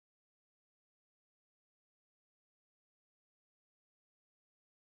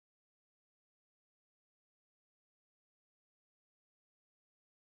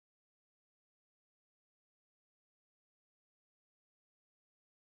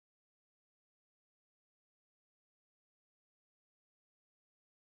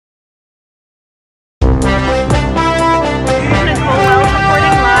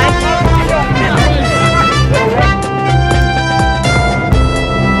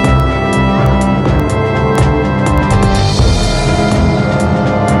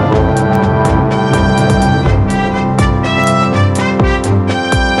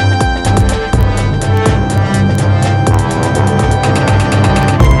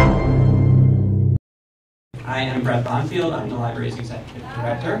I am Brett Bonfield. I'm the library's executive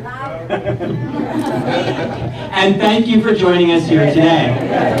director. And thank you for joining us here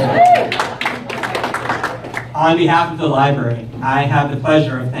today. On behalf of the library, I have the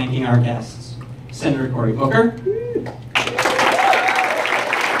pleasure of thanking our guests, Senator Cory Booker,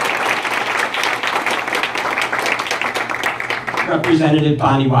 Representative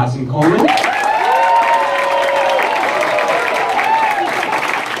Bonnie Watson-Coleman,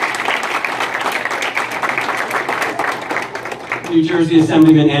 New Jersey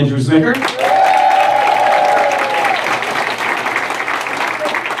Assemblyman Andrew Zwicker,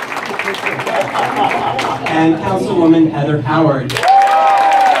 and Councilwoman Heather Howard.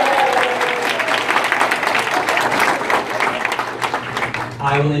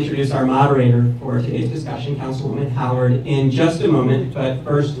 I will introduce our moderator for today's discussion, Councilwoman Howard, in just a moment, but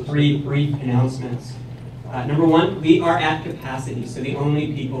first, 3 brief announcements. Number 1, we are at capacity, so the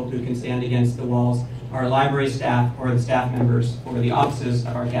only people who can stand against the walls are library staff or the staff members or the offices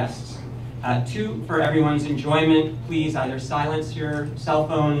of our guests. 2, for everyone's enjoyment, please either silence your cell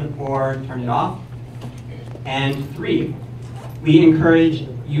phone or turn it off. And 3, we encourage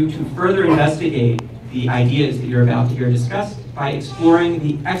you to further investigate the ideas that you're about to hear discussed by exploring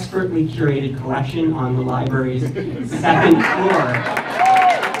the expertly curated collection on the library's 2nd floor.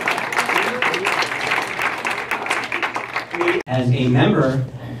 As a member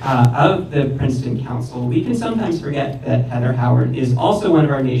of the Princeton Council, we can sometimes forget that Heather Howard is also one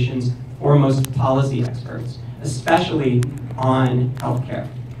of our nation's foremost policy experts, especially on healthcare.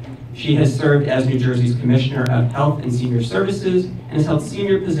 She has served as New Jersey's Commissioner of Health and Senior Services and has held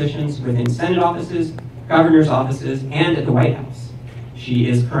senior positions within Senate offices, governor's offices, and at the White House. She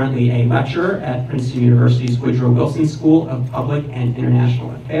is currently a lecturer at Princeton University's Woodrow Wilson School of Public and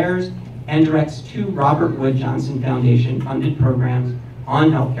International Affairs and directs 2 Robert Wood Johnson Foundation funded programs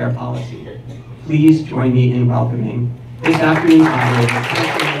on healthcare policy. Please join me in welcoming this afternoon's moderator.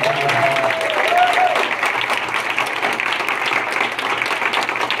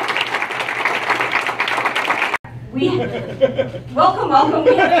 Welcome.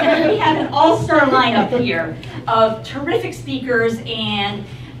 We have an all-star lineup here of terrific speakers, and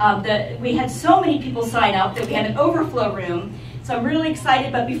we had so many people sign up that we had an overflow room. So I'm really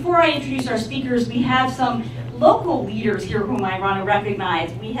excited, but before I introduce our speakers, we have some local leaders here whom I want to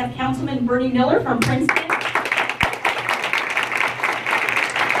recognize. We have Councilman Bernie Miller from Princeton.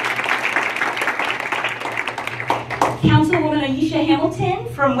 Councilwoman Aisha Hamilton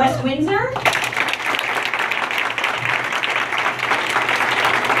from West Windsor.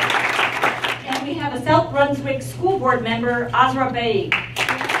 And we have a South Brunswick School Board member, Azra Bey.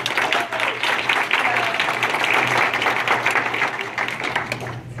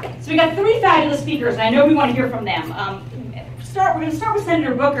 So we got 3 fabulous speakers, and I know we want to hear from them. We're going to start with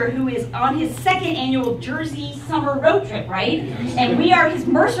Senator Booker, who is on his 2nd annual Jersey summer road trip, right? And we are his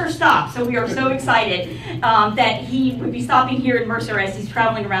Mercer stop, so we are so excited that he would be stopping here in Mercer as he's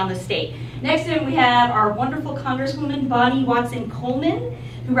traveling around the state. Next to him, we have our wonderful Congresswoman Bonnie Watson-Coleman,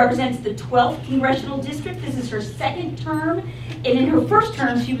 who represents the 12th Congressional District. This is her 2nd term, and in her 1st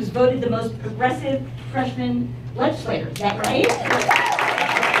term, she was voted the most progressive freshman legislator. Is that right?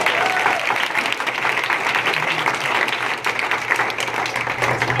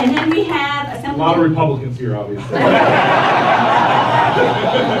 And then we have a lot of Republicans here, obviously.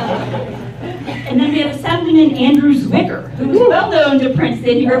 And then we have Assemblyman Andrew Zwicker, who is well known to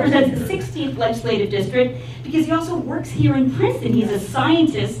Princeton. He represents the 16th Legislative District because he also works here in Princeton. He's a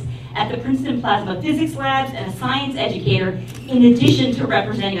scientist at the Princeton Plasma Physics Labs and a science educator, in addition to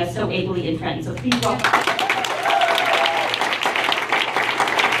representing us so ably in Trenton. So please welcome.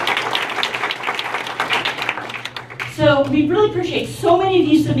 So we really appreciate so many of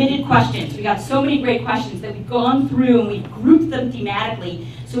you submitted questions. We got so many great questions that we've gone through and we've grouped them thematically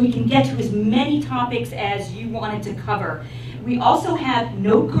so we can get to as many topics as you wanted to cover. We also have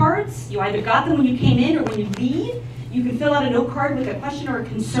note cards. You either got them when you came in or when you leave. You can fill out a note card with a question or a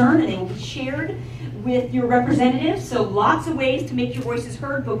concern and they will be shared with your representatives. So lots of ways to make your voices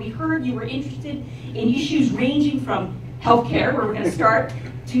heard, but we heard you were interested in issues ranging from healthcare, where we're going to start,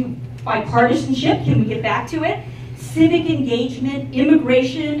 to bipartisanship. Can we get back to it? Civic engagement,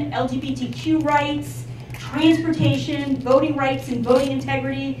 immigration, LGBTQ rights, transportation, voting rights and voting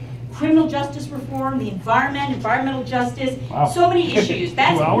integrity, criminal justice reform, the environment, environmental justice, so many issues.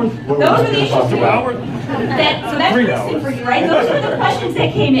 That's, 2 hours? Those are the issues. 2 hours? So that's interesting for you, right? Those are the questions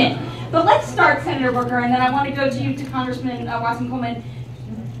that came in. But let's start, Senator Booker, and then I want to go to you, to Congressman Watson-Coleman.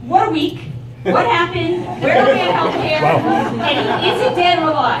 What a week. What happened? Where do we get health care? And is it dead or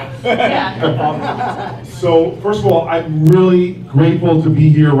alive? Yeah. So, first of all, I'm really grateful to be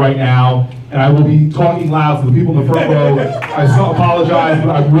here right now, and I will be talking loud for the people in the front row. I so apologize,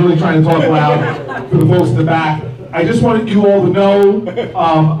 but I'm really trying to talk loud for the folks in the back. I just wanted you all to know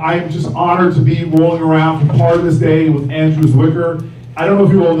I am just honored to be rolling around for part of this day with Andrew Zwicker. I don't know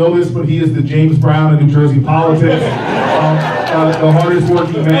if you all know this, but he is the James Brown of New Jersey politics, the hardest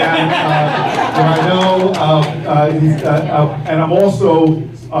working man that I know. And I'm also,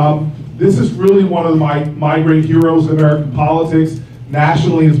 this is really one of my great heroes of American politics.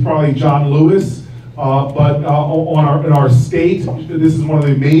 Nationally, it's probably John Lewis, but in our state, this is one of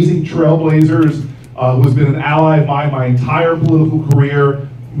the amazing trailblazers who has been an ally of mine my entire political career.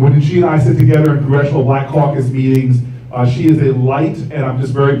 When she and I sit together in Congressional Black Caucus meetings, she is a light, and I'm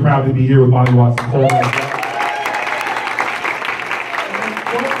just very proud to be here with Bonnie Watson-Cole.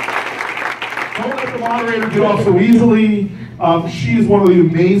 Don't let the moderator get off so easily. She is one of the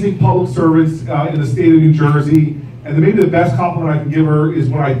amazing public servants in the state of New Jersey, and maybe the best compliment I can give her is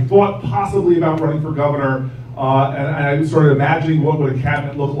when I thought possibly about running for governor, and I started imagining what would a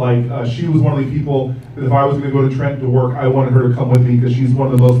cabinet look like. She was one of the people that if I was going to go to Trenton to work, I wanted her to come with me because she's one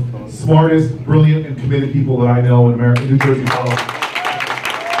of the most smartest, brilliant, and committed people that I know in America, New Jersey politics.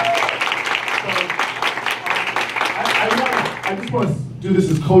 I just want to do this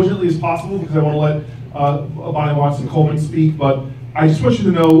as cogently as possible because I want to let Bonnie Watson-Coleman speak, but I just want you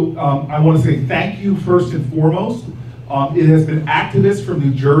to know, I want to say thank you first and foremost. It has been activists from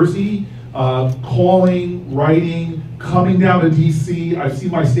New Jersey calling, writing, coming down to DC. I've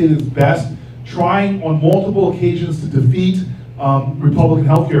seen my state at its best, trying on multiple occasions to defeat Republican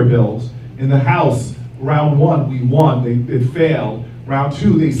healthcare bills. In the House, round one, we won, they failed. Round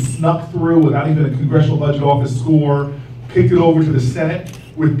two, they snuck through without even a Congressional Budget Office score, kicked it over to the Senate,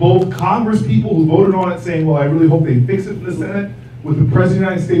 with both Congress people who voted on it saying, well, I really hope they fix it in the Senate, with the President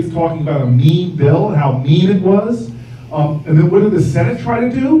of the United States talking about a mean bill and how mean it was. And then what did the Senate try to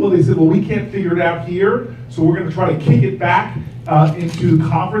do? Well, they said, well, we can't figure it out here, so we're going to try to kick it back into the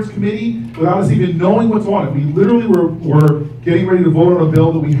conference committee without us even knowing what's on it. We literally were getting ready to vote on a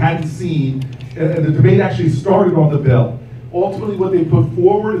bill that we hadn't seen, and the debate actually started on the bill. Ultimately, what they put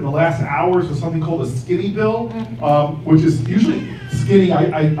forward in the last hours was something called a skinny bill, which is usually skinny.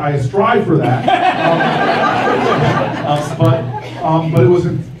 I strive for that, but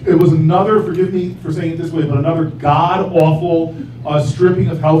it was another, forgive me for saying it this way, but another god-awful stripping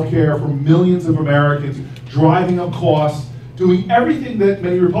of health care for millions of Americans, driving up costs, doing everything that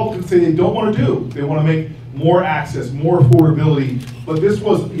many Republicans say they don't want to do. They want to make more access, more affordability, but this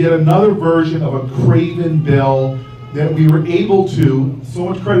was yet another version of a craven bill that we were able to, so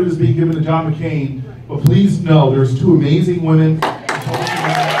much credit is being given to John McCain, but please know there's two amazing women.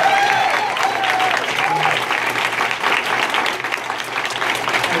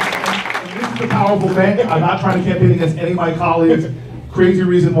 Powerful thing. I'm not trying to campaign against any of my colleagues. Crazy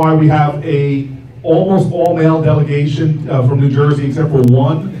reason why we have a almost all-male delegation from New Jersey, except for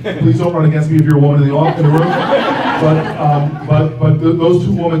one. Please don't run against me if you're a woman in the room. But those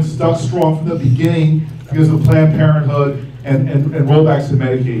two women stuck strong from the beginning because of Planned Parenthood and rollbacks to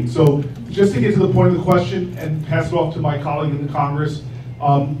Medicaid. So just to get to the point of the question and pass it off to my colleague in the Congress,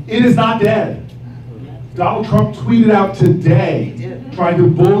 it is not dead. Donald Trump tweeted out today, trying to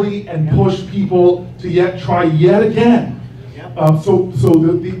bully and push people to try yet again. So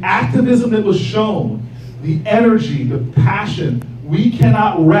the activism that was shown, the energy, the passion, we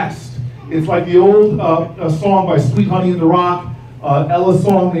cannot rest. It's like the old song by Sweet Honey in the Rock, Ella's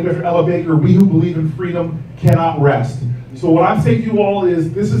song named after Ella Baker, we who believe in freedom cannot rest. So what I'm saying to you all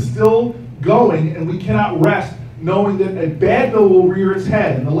is this is still going and we cannot rest knowing that a bad bill will rear its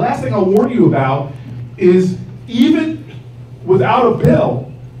head. And the last thing I'll warn you about is even without a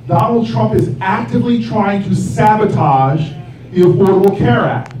bill, Donald Trump is actively trying to sabotage the Affordable Care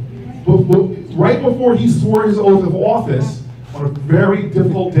Act. Right before he swore his oath of office, on a very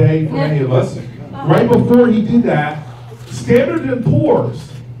difficult day for many of us, right before he did that, Standard &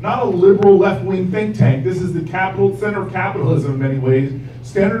 Poor's, not a liberal left-wing think tank, this is the center of capitalism in many ways,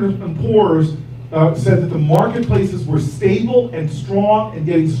 Standard & Poor's said that the marketplaces were stable and strong and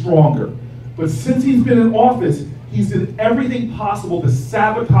getting stronger. But since he's been in office, he's done everything possible to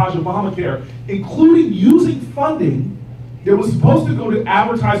sabotage Obamacare, including using funding that was supposed to go to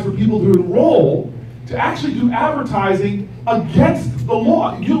advertise for people to enroll, to actually do advertising against the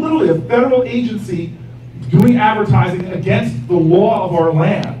law. You're literally a federal agency doing advertising against the law of our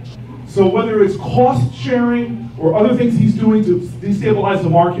land. So whether it's cost sharing or other things he's doing to destabilize the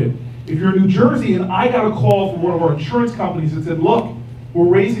market, if you're in New Jersey and I got a call from one of our insurance companies that said, look, we're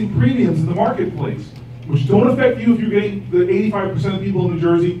raising premiums in the marketplace, which don't affect you if you're getting the 85% of people in New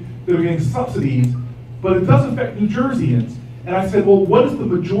Jersey that are getting subsidies, but it does affect New Jerseyans. And I said, well, what is the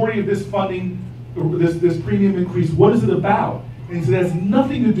majority of this funding, this premium increase, what is it about? And he said, it has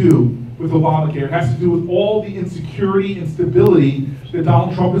nothing to do with Obamacare. It has to do with all the insecurity and stability that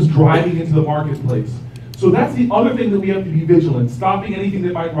Donald Trump is driving into the marketplace. So that's the other thing that we have to be vigilant, stopping anything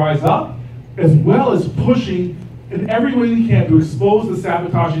that might rise up, as well as pushing in every way we can to expose the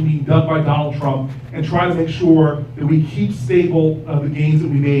sabotaging being done by Donald Trump and try to make sure that we keep stable the gains that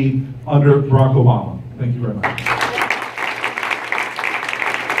we made under Barack Obama. Thank you very much.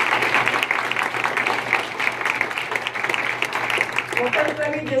 Well, first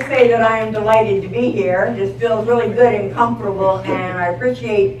let me just say that I am delighted to be here. This feels really good and comfortable, and I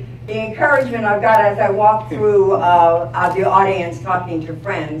appreciate the encouragement I've got as I walk through the audience talking to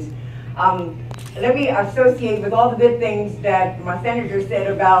friends. Let me associate with all the good things that my senator said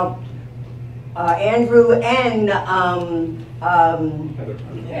about Andrew and Heather.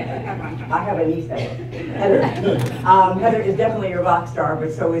 I have a niece, Heather. Heather is definitely a rock star,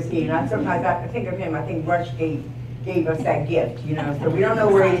 but so is he. And sometimes I think of him, I think Rush gave us that gift, you know. So we don't know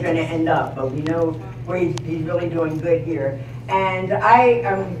where he's going to end up, but we know where he's really doing good here. And I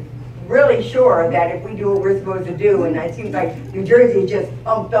am really sure that if we do what we're supposed to do, and it seems like New Jersey is just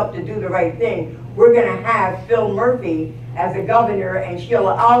pumped up to do the right thing, we're going to have Phil Murphy as a governor and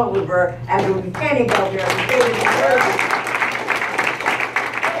Sheila Oliver as a lieutenant governor of the state of New Jersey.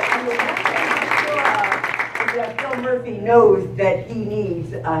 And the one thing I'm sure of is that Phil Murphy knows that he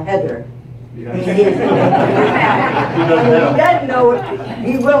needs Heather. Yeah. He does know it,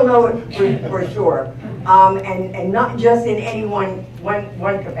 he will know it for sure. And not just in any one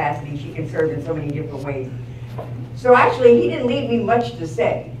capacity. She can serve in so many different ways. So actually, he didn't leave me much to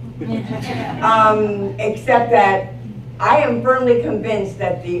say, except that I am firmly convinced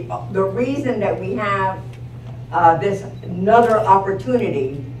that the reason that we have this another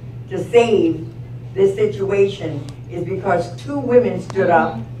opportunity to save this situation is because two women stood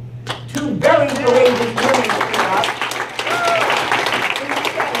up, two very courageous women stood up,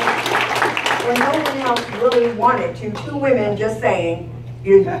 when no one else really wanted to. Two women just saying,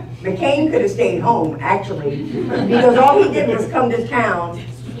 McCain could have stayed home, actually, because all he did was come to town,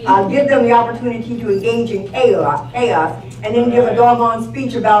 give them the opportunity to engage in chaos, and then give a doggone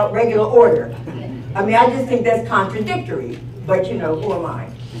speech about regular order. I mean, I just think that's contradictory, but you know, who am I?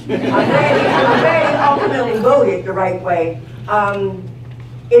 I'm glad he ultimately voted the right way.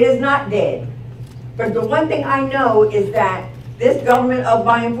 It is not dead. But the one thing I know is that this government of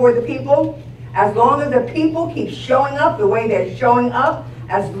by and for the people, as long as the people keep showing up the way they're showing up,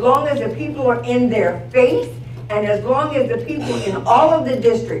 as long as the people are in their face, and as long as the people in all of the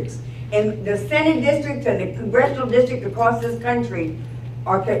districts, in the Senate districts and the congressional districts across this country,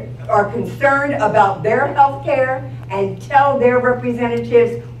 are concerned about their health care and tell their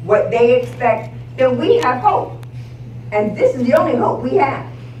representatives what they expect, then we have hope. And this is the only hope we have.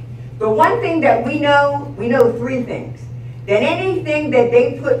 The one thing that we know three things. That anything that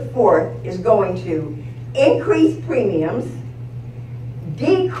they put forth is going to increase premiums,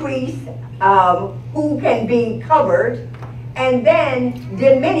 decrease who can be covered, and then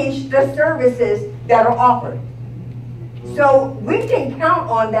diminish the services that are offered. So we can count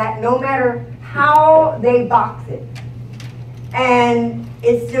on that no matter how they box it. And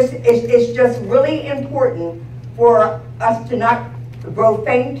it's just really important for us to not grow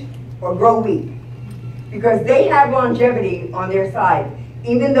faint or grow weak, because they have longevity on their side,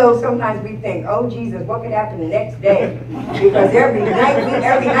 even though sometimes we think, oh Jesus, what could happen the next day? Because every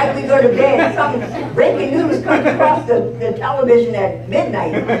night we go to bed, some breaking news comes across the television at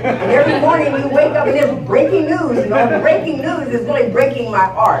midnight, and every morning you wake up and there's breaking news, and all the breaking news is really breaking my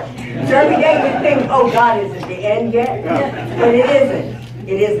heart. So every day we think, oh God, is it the end yet? But it isn't.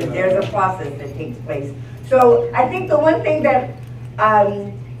 It isn't. There's a process that takes place. So I think the one thing that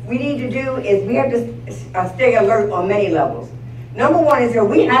we need to do is we have to stay alert on many levels. Number one is that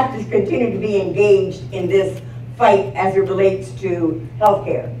we have to continue to be engaged in this fight as it relates to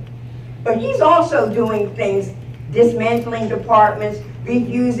healthcare. But he's also doing things, dismantling departments,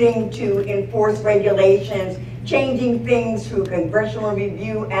 refusing to enforce regulations, changing things through Congressional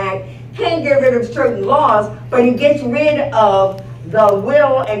Review Act, can't get rid of certain laws, but he gets rid of the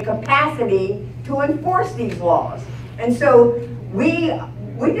will and capacity to enforce these laws. And so we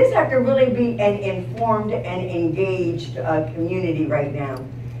just have to really be an informed and engaged community right now,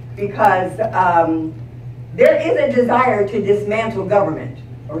 because there is a desire to dismantle government,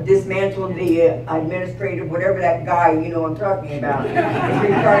 or dismantle the administrative, whatever that guy, you know I'm talking about, is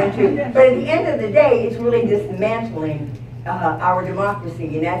referring to. But at the end of the day, it's really dismantling our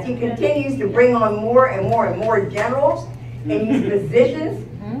democracy. And as he continues to bring on more and more and more generals in these positions,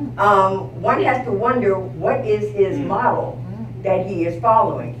 one has to wonder what is his model that he is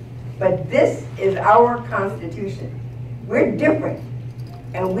following. But this is our Constitution. We're different,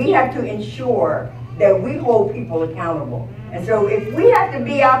 and we have to ensure that we hold people accountable. And so if we have to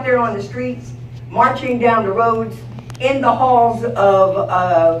be out there on the streets, marching down the roads, in the halls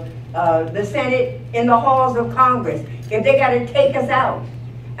of the Senate, in the halls of Congress, if they got to take us out,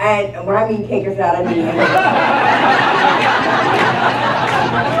 and when I mean take us out, I mean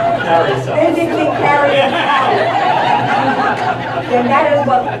physically carry us out, then that is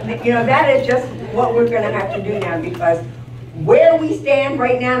what, that is just what we're going to have to do now, because where we stand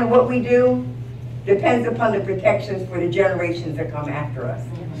right now and what we do depends upon the protections for the generations that come after us.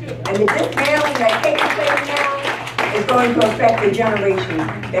 And the dismantling that takes place now is going to affect the generations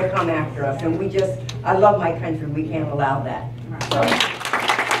that come after us. And I love my country. We can't allow that. So,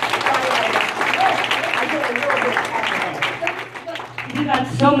 we've got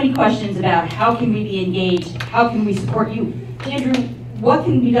so many questions about how can we be engaged, how can we support you. Andrew, what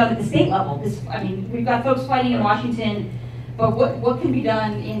can be done at the state level? We've got folks fighting in Washington, but what can be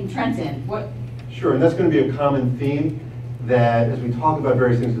done in Trenton? Sure, and that's going to be a common theme, that as we talk about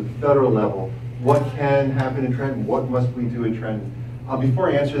various things at the federal level, what can happen in Trenton, what must we do in Trenton? Before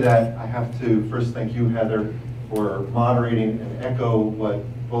I answer that, I have to first thank you, Heather, for moderating and echo what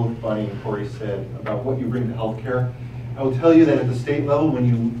both Bonnie and Corey said about what you bring to healthcare. I will tell you that at the state level, when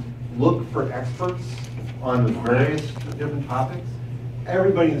you look for experts on the various different topics,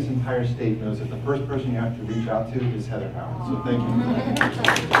 everybody in this entire state knows that the first person you have to reach out to is Heather Howard. So thank you.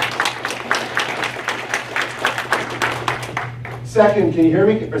 Second, can you hear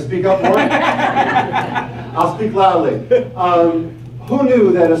me? If I speak up more? I'll speak loudly. Who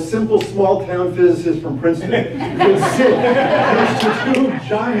knew that a simple small-town physicist from Princeton could sit next to two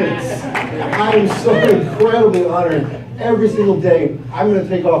giants? I am so incredibly honored. Every single day, I'm going to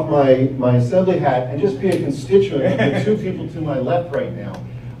take off my assembly hat and just be a constituent of the two people to my left right now.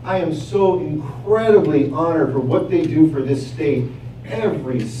 I am so incredibly honored for what they do for this state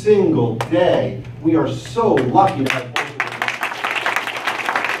every single day. We are so lucky to have both of them.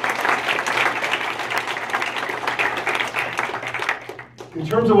 In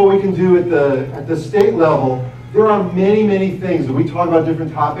terms of what we can do at the state level, there are many, many things that we talk about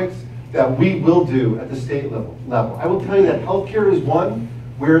different topics that we will do at the state level. I will tell you that healthcare is one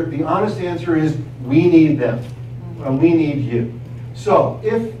where the honest answer is we need them, and we need you. So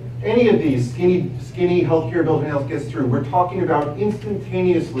if any of these skinny healthcare bills and else gets through, we're talking about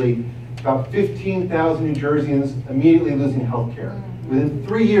instantaneously about 15,000 New Jerseyans immediately losing healthcare. Within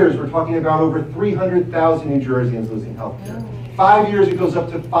 3 years, we're talking about over 300,000 New Jerseyans losing healthcare. 5 years, it goes up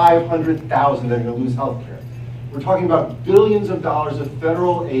to 500,000 that are going to lose health care. We're talking about billions of dollars of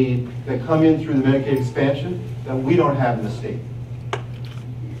federal aid that come in through the Medicaid expansion that we don't have in the state.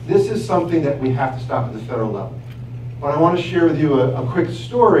 This is something that we have to stop at the federal level. But I want to share with you a quick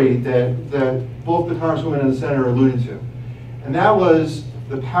story that both the Congresswoman and the Senator alluded to. And that was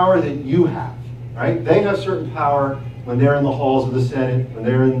the power that you have, right? They have certain power when they're in the halls of the Senate, when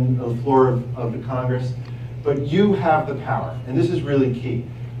they're in the floor of the Congress. But you have the power, and this is really key.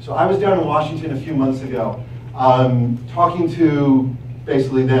 So I was down in Washington a few months ago, talking to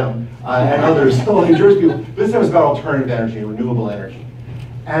basically them and others, New Jersey people. This time it was about alternative energy and renewable energy.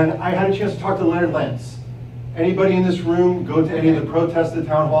 And I had a chance to talk to Leonard Lance. Anybody in this room go to any of the protests at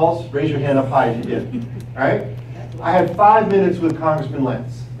town halls? Raise your hand up high if you did. All right? I had 5 minutes with Congressman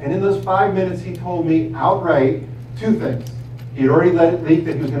Lance, and in those 5 minutes he told me outright two things. He had already let it leak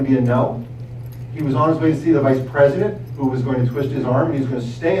that he was going to be a no. He was on his way to see the vice president, who was going to twist his arm, and he was going to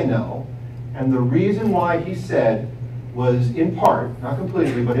stay a no. And the reason why he said was in part, not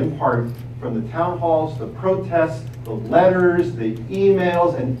completely, but in part, from the town halls, the protests, the letters, the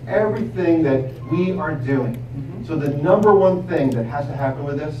emails, and everything that we are doing. So the number one thing that has to happen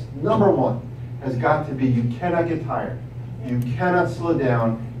with this, number one, has got to be you cannot get tired. You cannot slow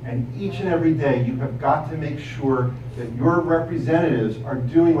down. And each and every day, you have got to make sure that your representatives are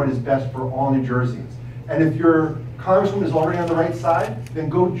doing what is best for all New Jerseyans. And if your congressman is already on the right side, then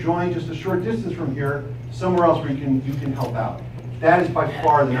go join just a short distance from here, somewhere else where you can help out. That is by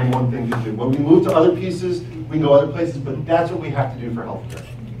far the number one thing to do. When we move to other pieces, we can go other places, but that's what we have to do for healthcare.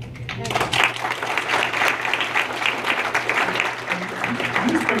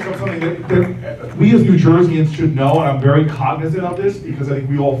 Something that we as New Jerseyans should know, and I'm very cognizant of this because I think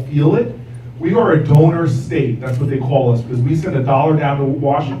we all feel it. We are a donor state. That's what they call us, because we send $1 down to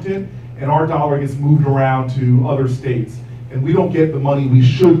Washington and our dollar gets moved around to other states. And we don't get the money we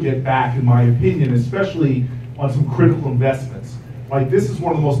should get back, in my opinion, especially on some critical investments. Like, this is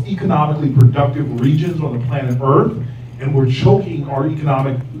one of the most economically productive regions on the planet Earth, and we're choking our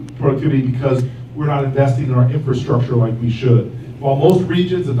economic productivity because we're not investing in our infrastructure like we should. While most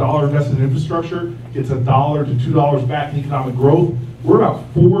regions, $1 invested in infrastructure gets $1 to $2 back in economic growth, we're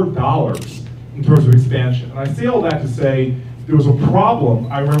about $4 in terms of expansion. And I say all that to say there was a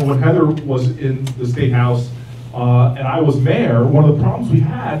problem. I remember when Heather was in the State House and I was mayor, one of the problems we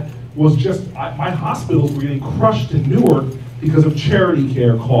had was just my hospitals were getting crushed in Newark because of charity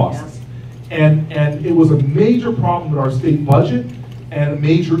care costs. And it was a major problem with our state budget and a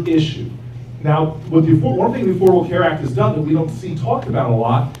major issue. Now, one thing the Affordable Care Act has done that we don't see talked about a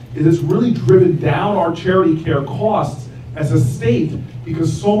lot is it's really driven down our charity care costs as a state,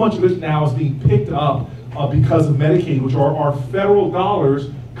 because so much of it now is being picked up because of Medicaid, which are our federal dollars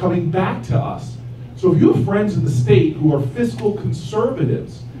coming back to us. So if you have friends in the state who are fiscal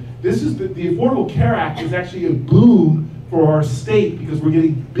conservatives, this is the Affordable Care Act is actually a boon for our state, because we're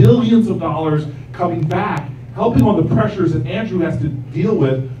getting billions of dollars coming back, helping on the pressures that Andrew has to deal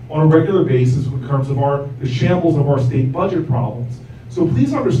with on a regular basis in terms of the shambles of our state budget problems. So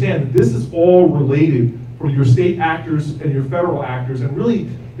please understand that this is all related from your state actors and your federal actors. And really,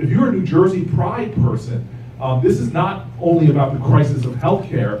 if you're a New Jersey pride person, this is not only about the crisis of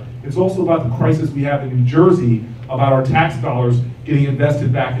healthcare, it's also about the crisis we have in New Jersey about our tax dollars getting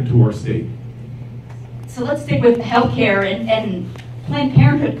invested back into our state. So let's stick with healthcare, and Planned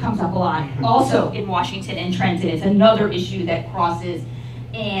Parenthood comes up a lot, also in Washington and Trenton. It's another issue that crosses.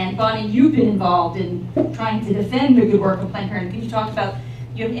 And Bonnie, you've been involved in trying to defend the good work of Planned Parenthood. Can you talk about,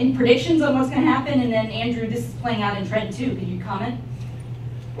 you have any predictions on what's going to happen? And then Andrew, this is playing out in Trenton too. Can you comment?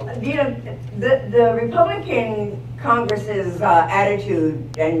 You know, the Republican Congress's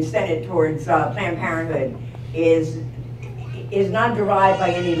attitude and Senate towards Planned Parenthood is not derived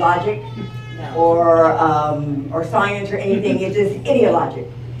by any logic or science or anything. It's just ideologic.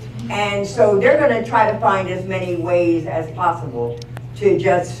 And so they're going to try to find as many ways as possible to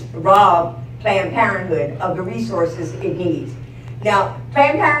just rob Planned Parenthood of the resources it needs. Now,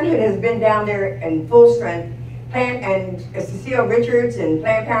 Planned Parenthood has been down there in full strength, and Cecile Richards and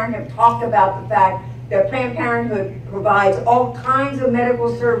Planned Parenthood have talked about the fact that Planned Parenthood provides all kinds of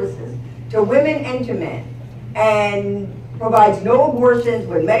medical services to women and to men, and provides no abortions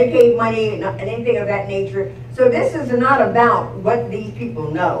with Medicaid money and anything of that nature. So this is not about what these people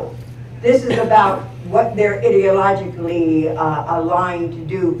know. This is about what they're ideologically aligned to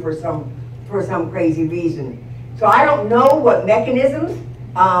do for some crazy reason. So I don't know what mechanisms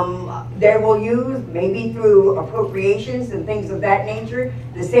they will use, maybe through appropriations and things of that nature.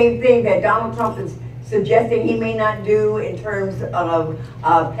 The same thing that Donald Trump is suggesting he may not do in terms of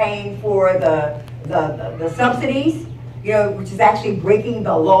paying for the subsidies, you know, which is actually breaking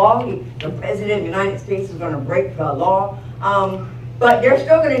the law. The President of the United States is going to break the law. But they're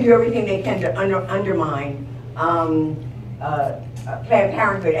still going to do everything they can to undermine Planned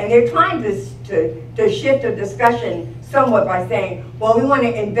Parenthood. And they're trying to shift the discussion somewhat by saying, well, we want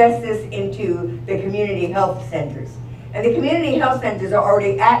to invest this into the community health centers. And the community health centers are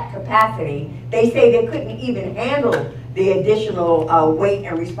already at capacity. They say they couldn't even handle the additional weight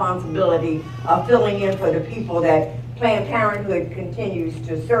and responsibility of filling in for the people that Planned Parenthood continues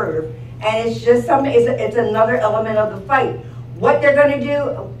to serve. And it's just it's another element of the fight. What they're going to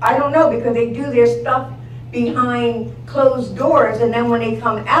do, I don't know, because they do their stuff behind closed doors, and then when they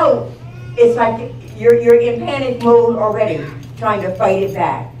come out, it's like you're in panic mode already, trying to fight it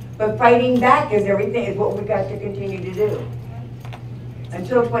back. But fighting back is what we've got to continue to do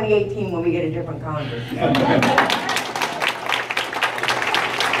until 2018, when we get a different Congress.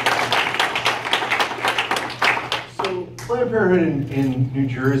 So Planned Parenthood in New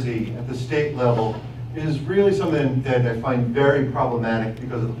Jersey at the state level is really something that I find very problematic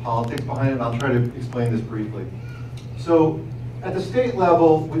because of the politics behind it, and I'll try to explain this briefly. So at the state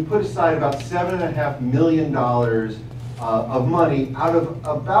level, we put aside about $7.5 million of money out of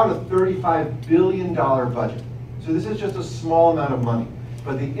about a $35 billion budget. So this is just a small amount of money,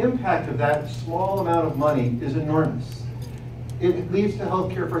 but the impact of that small amount of money is enormous. It leads to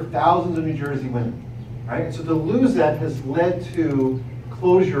health care for thousands of New Jersey women, right? And so to lose that has led to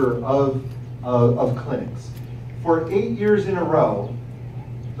closure of clinics. For 8 years in a row,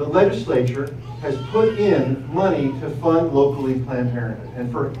 the legislature has put in money to fund locally Planned Parenthood.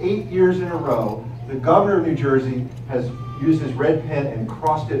 And for 8 years in a row, the governor of New Jersey has used his red pen and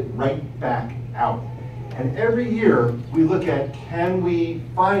crossed it right back out. And every year we look at, can we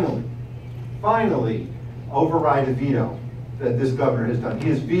finally override a veto that this governor has done. He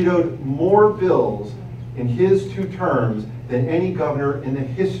has vetoed more bills in his 2 terms than any governor in the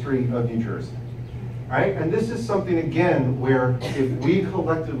history of New Jersey. right? And this is something, again, where if we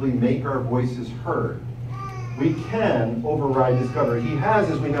collectively make our voices heard, we can override this governor. He has,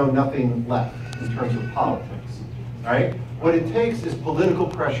 as we know, nothing left in terms of politics, right? What it takes is political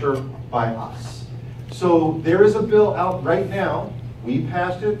pressure by us. So there is a bill out right now. We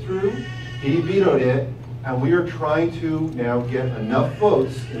passed it through, he vetoed it, and we are trying to now get enough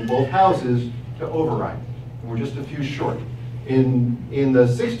votes in both houses to override. And we're just a few short. In the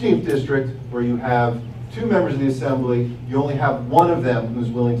 16th district, where you have 2 members of the assembly, you only have one of them who's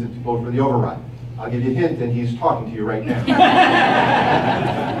willing to vote for the override. I'll give you a hint, and he's talking to you right now.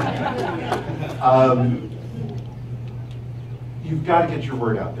 You've got to get your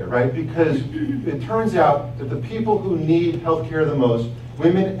word out there, right? Because it turns out that the people who need health care the most,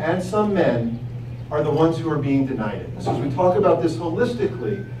 women and some men, are the ones who are being denied it. So as we talk about this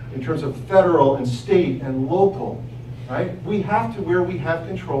holistically, in terms of federal and state and local, right? We have to, where we have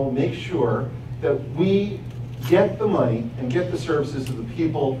control, make sure that we get the money and get the services to the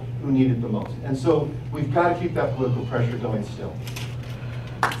people who need it the most. And so we've got to keep that political pressure going still.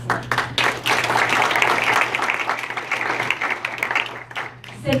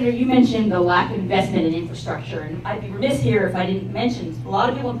 Senator, you mentioned the lack of investment in infrastructure, and I'd be remiss here if I didn't mention a lot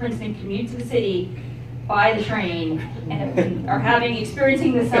of people in Princeton commute to the city by the train and are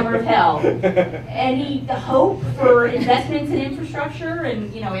experiencing the summer of hell. Any hope for investments in infrastructure?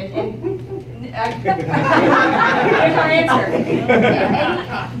 And you know, here's our answer.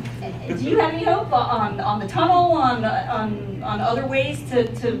 Do you have any hope on the tunnel, on other ways to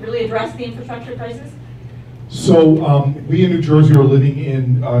really address the infrastructure crisis? So we in New Jersey are living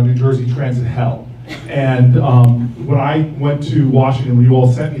in New Jersey transit hell. And when I went to Washington, when you all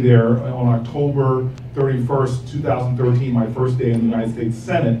sent me there on October 31st, 2013, my first day in the United States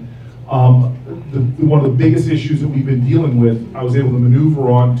Senate, one of the biggest issues that we've been dealing with, I was able to maneuver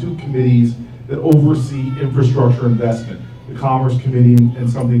on 2 committees that oversee infrastructure investment, the Commerce Committee and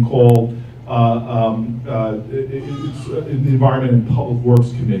something called the Environment and Public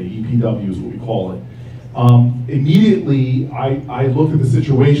Works Committee, EPW is what we call it. Immediately, I looked at the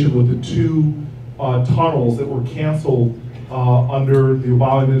situation with the 2 tunnels that were canceled under the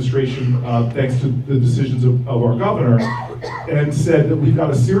Obama administration, thanks to the decisions of our governor, and said that we've got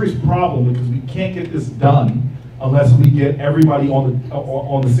a serious problem because we can't get this done unless we get everybody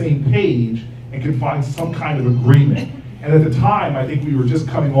on the same page and can find some kind of agreement. And at the time, I think we were just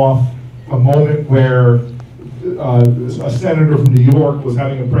coming off a moment where a senator from New York was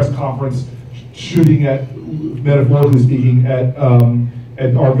having a press conference shooting at, metaphorically speaking, at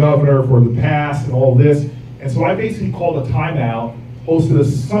our governor for the past and all this. And so I basically called a timeout, hosted a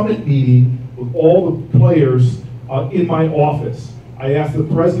summit meeting with all the players in my office. I asked the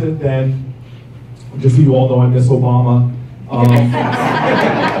president then, just so you all know, I miss Obama.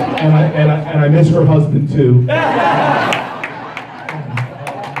 And I miss her husband too.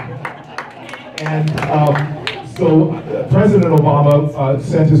 So President Obama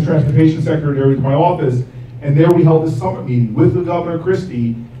sent his transportation secretary to my office, and there we held this summit meeting with the Governor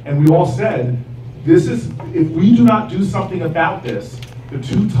Christie, and we all said, this is, if we do not do something about this, the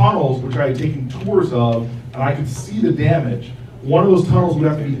 2 tunnels, which I had taken tours of, and I could see the damage, one of those tunnels would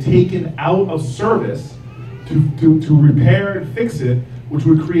have to be taken out of service to repair and fix it, which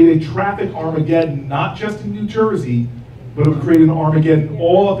would create a traffic Armageddon, not just in New Jersey, but it would create an Armageddon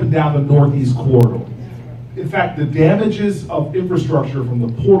all up and down the Northeast corridor. In fact, the damages of infrastructure from the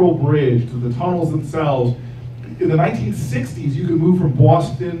Portal Bridge to the tunnels themselves, in the 1960s, you could move from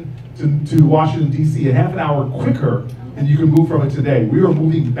Boston to Washington, D.C. a half an hour quicker than you can move from it today. We are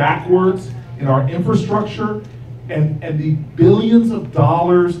moving backwards in our infrastructure, and the billions of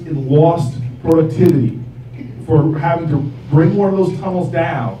dollars in lost productivity for having to bring one of those tunnels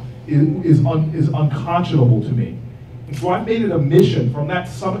down is unconscionable to me. And so I made it a mission from that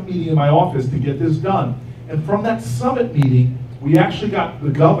summit meeting in my office to get this done. And from that summit meeting, we actually got the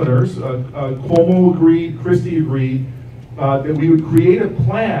governors, Cuomo agreed, Christie agreed, that we would create a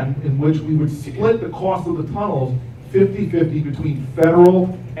plan in which we would split the cost of the tunnels 50-50 between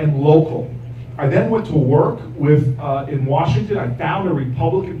federal and local. I then went to work with, in Washington, I found a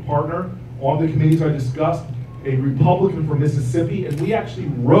Republican partner on the committees I discussed, a Republican from Mississippi, and we actually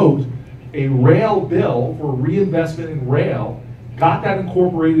wrote a rail bill for reinvestment in rail, got that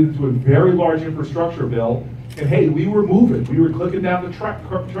incorporated into a very large infrastructure bill, and hey, we were moving. We were clicking down the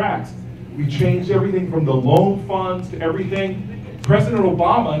tracks. We changed everything from the loan funds to everything. President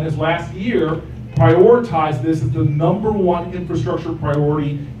Obama, in his last year, prioritized this as the #1 infrastructure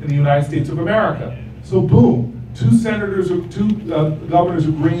priority in the United States of America. So boom, 2 governors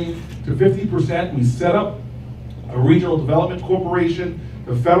agreeing to 50%. We set up a regional development corporation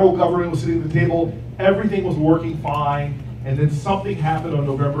The federal government was sitting at the table. Everything was working fine. And then something happened on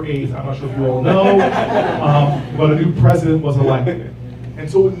November 8th. I'm not sure if you all know, but a new president was elected. And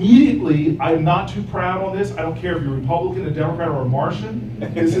so immediately, I'm not too proud on this. I don't care if you're Republican, a Democrat, or a Martian.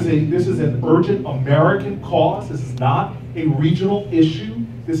 This is an urgent American cause. This is not a regional issue.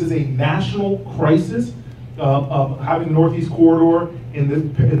 This is a national crisis of having the Northeast Corridor in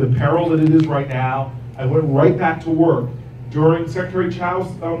the peril that it is right now. I went right back to work during Secretary Chow's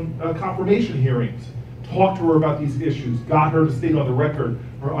confirmation hearings. Talked to her about these issues, got her to state on the record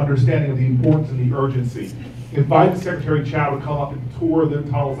her understanding of the importance and the urgency. Invited Secretary Chow to come up and tour the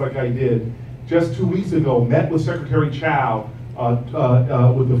tunnels like I did. Just 2 weeks ago, met with Secretary Chow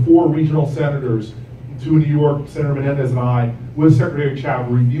with the 4 regional senators, 2 in New York, Senator Menendez and I, with Secretary Chow to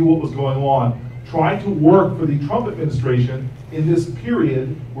review what was going on, trying to work for the Trump administration in this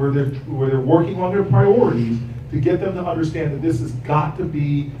period where they're working on their priorities to get them to understand that this has got to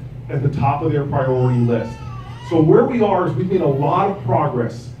be at the top of their priority list. So where we are is we've made a lot of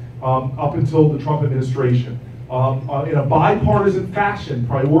progress up until the Trump administration. In a bipartisan fashion,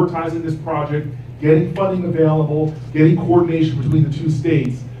 prioritizing this project, getting funding available, getting coordination between the 2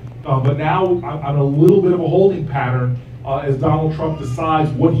 states. But now I'm in a little bit of a holding pattern as Donald Trump decides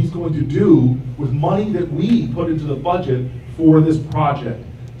what he's going to do with money that we put into the budget for this project.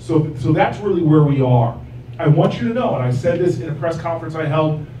 So that's really where we are. I want you to know, and I said this in a press conference I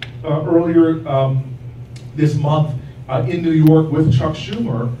held earlier this month in New York with Chuck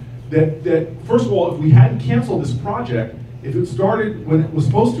Schumer, that first of all, if we hadn't canceled this project, if it started when it was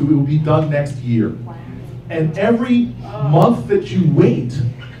supposed to, it would be done next year. Wow. And every month that you wait,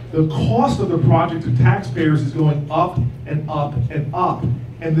 the cost of the project to taxpayers is going up and up and up.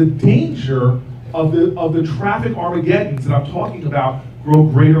 And the danger of the traffic Armageddons that I'm talking about grow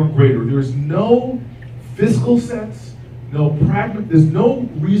greater and greater. There is no fiscal sense, there's no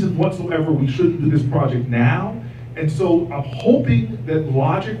reason whatsoever we shouldn't do this project now. And so I'm hoping that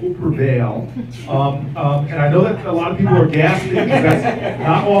logic will prevail. And I know that a lot of people are gasping because that's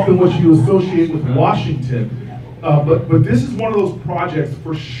not often what you associate with Washington. But this is one of those projects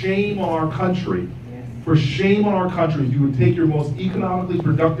for shame on our country. For shame on our country if you would take your most economically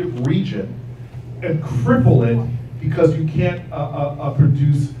productive region and cripple it because you can't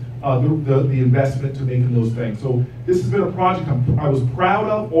produce the investment to making those things. So this has been a project I was proud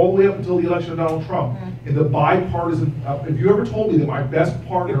of all the way up until the election of Donald Trump. In the bipartisan, if you ever told me that my best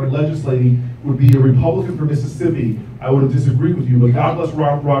partner in legislating would be a Republican from Mississippi, I would have disagreed with you, but God bless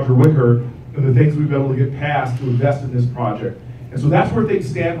Roger Wicker and the things we've been able to get passed to invest in this project. And so that's where things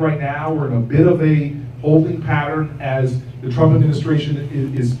stand right now. We're in a bit of a holding pattern as the Trump administration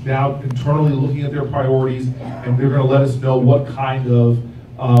is now internally looking at their priorities, and they're going to let us know what kind of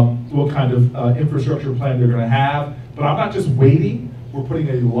infrastructure plan they're going to have. But I'm not just waiting. We're putting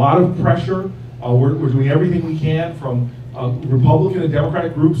a lot of pressure. We're doing everything we can from Republican and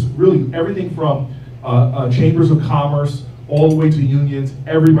Democratic groups, really everything from chambers of commerce all the way to unions.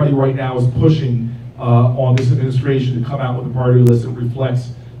 Everybody right now is pushing on this administration to come out with a priority list that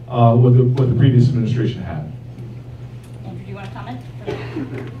reflects what the previous administration had. Andrew, do you want to comment?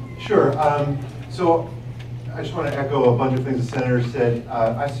 Sure. So I just want to echo a bunch of things the senator said.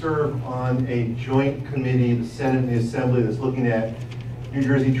 I serve on a joint committee, the Senate and the Assembly, that's looking at New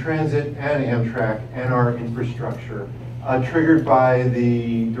Jersey Transit and Amtrak and our infrastructure, triggered by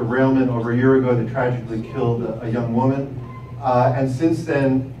the derailment over a year ago that tragically killed a young woman. And since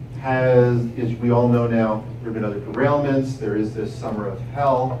then, as we all know now, there have been other derailments. There is this summer of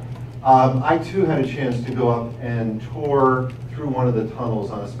hell. I too had a chance to go up and tour through one of the tunnels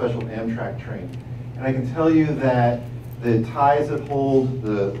on a special Amtrak train. And I can tell you that the ties that hold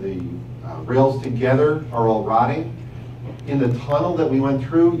the rails together are all rotting. In the tunnel that we went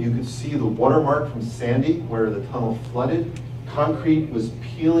through, you could see the watermark from Sandy where the tunnel flooded. Concrete was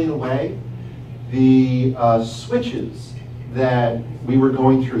peeling away. The switches that we were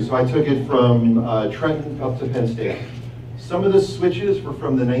going through, so I took it from Trenton up to Penn State. Some of the switches were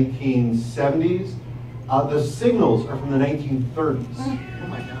from the 1970s. The signals are from the 1930s. Oh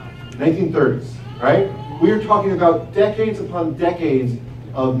my God. 1930s, right? We are talking about decades upon decades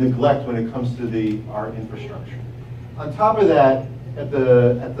of neglect when it comes to our infrastructure. On top of that, at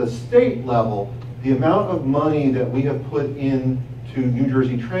the state level, the amount of money that we have put into New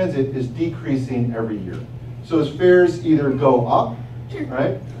Jersey Transit is decreasing every year. So as fares either go up,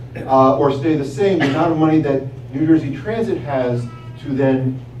 right, or stay the same, the amount of money that New Jersey Transit has to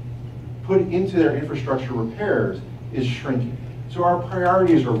then put into their infrastructure repairs is shrinking. So our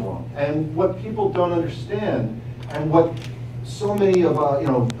priorities are wrong. And what people don't understand, and what so many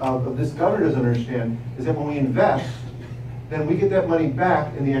of this governor doesn't understand, is that when we invest, then we get that money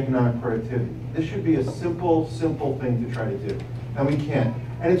back in the economic productivity. This should be a simple, simple thing to try to do, and we can't.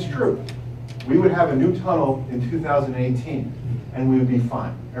 And it's true. We would have a new tunnel in 2018, and we would be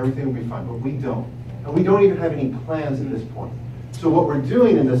fine. Everything would be fine, but we don't. And we don't even have any plans at this point. So what we're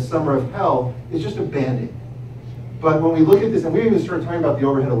doing in this summer of hell is just a Band-Aid. But when we look at this, and we even started talking about the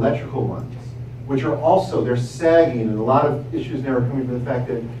overhead electrical ones, which are also, they're sagging, and a lot of issues now are coming from the fact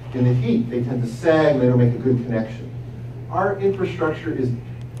that in the heat, they tend to sag and they don't make a good connection. Our infrastructure is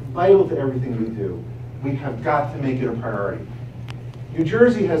vital to everything we do. We have got to make it a priority. New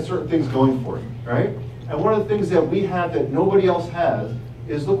Jersey has certain things going for it, right? And one of the things that we have that nobody else has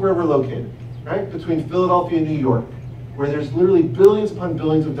is look where we're located, right? Between Philadelphia and New York, where there's literally billions upon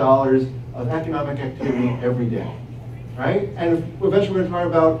billions of dollars of economic activity every day, right? And eventually we're going to talk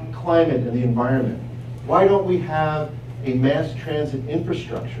about climate and the environment. Why don't we have a mass transit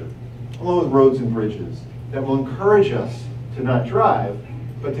infrastructure, along with roads and bridges, that will encourage us to not drive,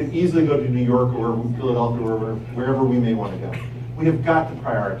 but to easily go to New York or Philadelphia or wherever we may want to go. We have got to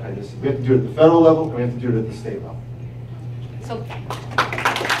prioritize this. We have to do it at the federal level, and we have to do it at the state level. So,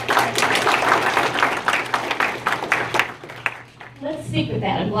 let's stick with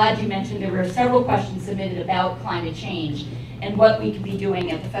that. I'm glad you mentioned there were several questions submitted about climate change and what we can be doing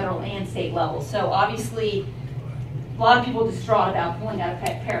at the federal and state level. So obviously, a lot of people are distraught about pulling out of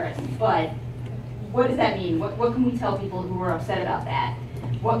Paris, but what does that mean? What can we tell people who are upset about that?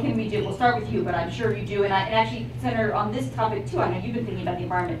 What can we do? We'll start with you, but I'm sure you do. And actually, Senator, on this topic too, I know you've been thinking about the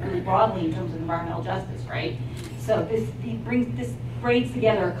environment really broadly in terms of environmental justice, right? So this brings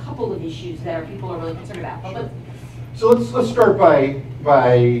together a couple of issues that people are really concerned about. So let's start by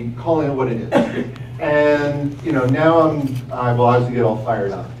calling it what it is. And now I will obviously get all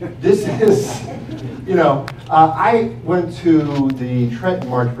fired up. This is, I went to the Trenton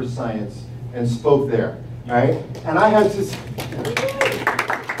March for Science and spoke there, right? And I had to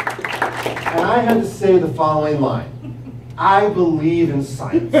say the following line. I believe in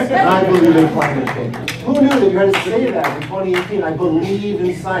science, and I believe in climate change. Who knew that you had to say that in 2018? I believe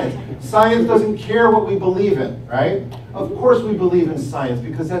in science. Science doesn't care what we believe in, right? Of course we believe in science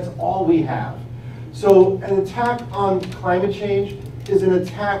because that's all we have. So an attack on climate change is an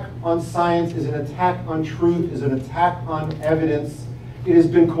attack on science, is an attack on truth, is an attack on evidence. It has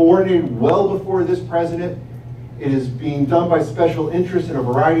been coordinated well before this president. It is being done by special interests in a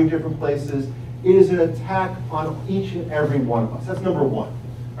variety of different places. It is an attack on each and every one of us. That's number one,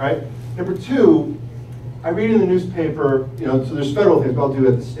 right? Number two, I read in the newspaper, so there's federal things, but I'll do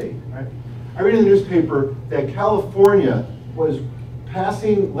it at the state, right? I read in the newspaper that California was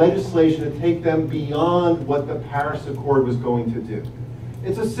passing legislation to take them beyond what the Paris Accord was going to do.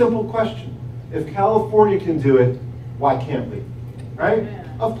 It's a simple question. If California can do it, why can't we, right?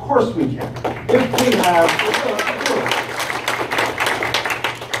 Of course we can. If we have,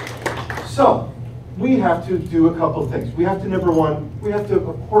 so we have to do a couple things. We have to, number one, we have to,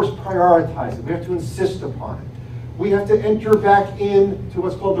 of course, prioritize it. We have to insist upon it. We have to enter back into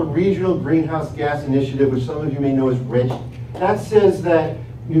what's called the Regional Greenhouse Gas Initiative, which some of you may know as RGGI. That says that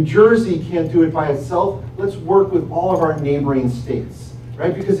New Jersey can't do it by itself. Let's work with all of our neighboring states,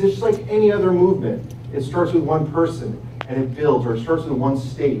 right? Because it's just like any other movement. It starts with one person and it builds, or it starts with one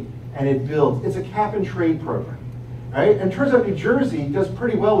state and it builds. It's a cap and trade program, right? And it turns out New Jersey does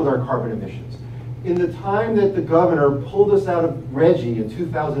pretty well with our carbon emissions. In the time that the governor pulled us out of RGGI in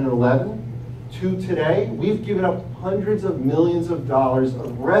 2011 to today, we've given up hundreds of millions of dollars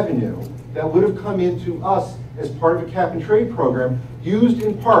of revenue that would have come into us as part of a cap and trade program, used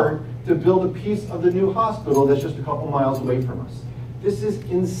in part to build a piece of the new hospital that's just a couple miles away from us. This is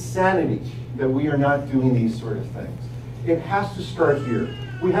insanity that we are not doing these sort of things. It has to start here.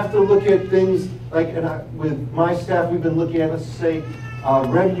 We have to look at things like, with my staff, we've been looking at, let's say,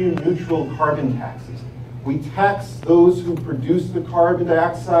 revenue neutral carbon taxes. We tax those who produce the carbon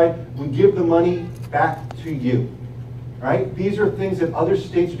dioxide, we give the money back to you, right? These are things that other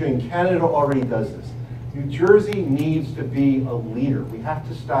states are doing. Canada already does this. New Jersey needs to be a leader. We have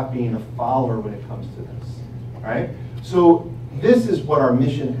to stop being a follower when it comes to this, right? So this is what our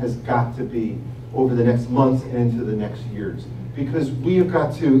mission has got to be over the next months and into the next years. Because we have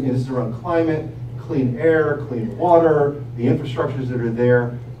got to, and this is around climate, clean air, clean water, the infrastructures that are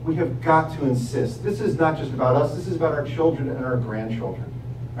there, we have got to insist. This is not just about us, this is about our children and our grandchildren,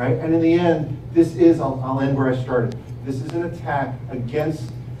 right? And in the end, this is, I'll end where I started, this is an attack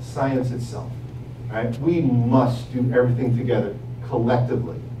against science itself, right? We must do everything together,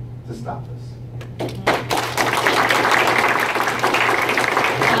 collectively, to stop this.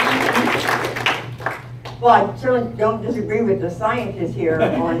 Well, I certainly don't disagree with the scientists here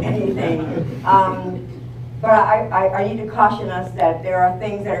on anything. But I need to caution us that there are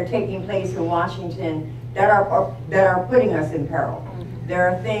things that are taking place in Washington that are putting us in peril. There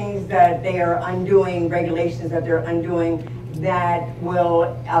are things that they are undoing, regulations that they're undoing that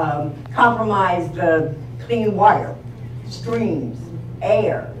will compromise the clean water, streams,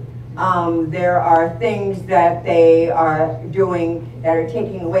 air. There are things that they are doing that are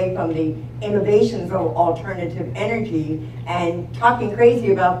taking away from the innovations of alternative energy and talking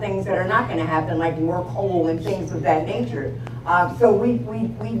crazy about things that are not going to happen, like more coal and things of that nature. So we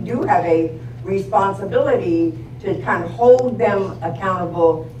do have a responsibility to kind of hold them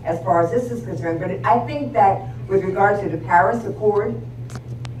accountable as far as this is concerned. But I think that with regard to the Paris Accord,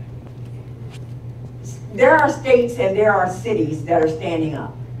 there are states and there are cities that are standing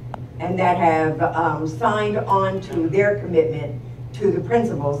up and that have signed on to their commitment to the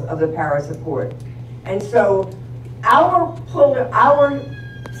principles of the Paris Accord. And so our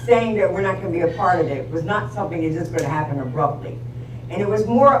saying that we're not going to be a part of it was not something that's just going to happen abruptly. And it was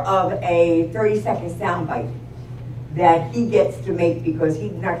more of a 30-second soundbite that he gets to make because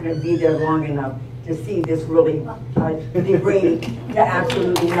he's not going to be there long enough to see this really degrading to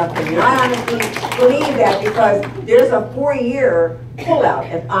absolutely nothing. And I honestly believe that because there's a 4-year pullout,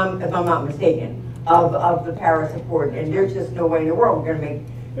 if I'm not mistaken, of the Paris Accord, and there's just no way in the world we're going to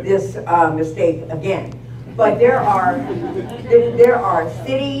make this mistake again. But there are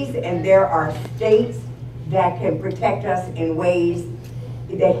cities and there are states that can protect us in ways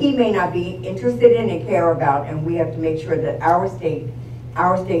that he may not be interested in and care about, and we have to make sure that our state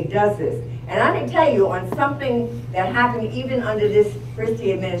does this. And I can tell you on something that happened even under this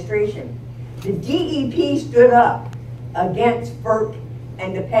Christie administration, the DEP stood up against FERC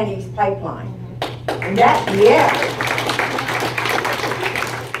and the Penny's pipeline. And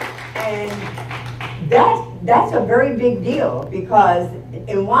that's a very big deal because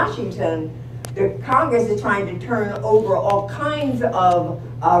in Washington, the Congress is trying to turn over all kinds of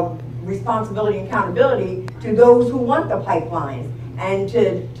responsibility and accountability to those who want the pipelines and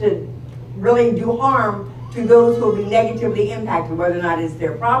to really do harm to those who will be negatively impacted, whether or not it's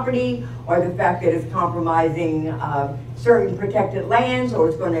their property or the fact that it's compromising certain protected lands or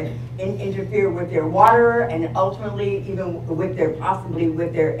it's going to interfere with their water and ultimately even with possibly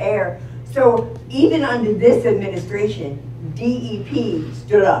with their air. So even under this administration, DEP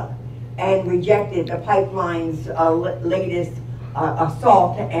stood up and rejected the pipeline's latest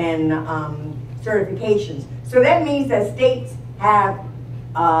assault and certifications. So that means that states have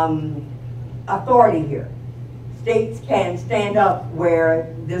authority here. States can stand up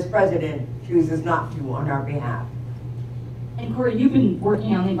where this president chooses not to on our behalf. And Corey, you've been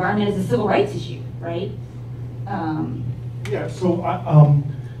working on the environment as a civil rights issue, right? Yeah, so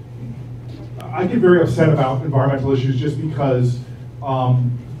I get very upset about environmental issues just because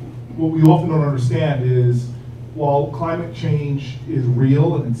what we often don't understand is while climate change is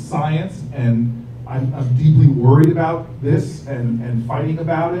real and it's science, and I'm deeply worried about this and fighting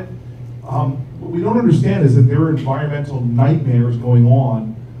about it, what we don't understand is that there are environmental nightmares going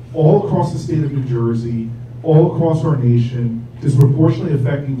on all across the state of New Jersey, all across our nation, disproportionately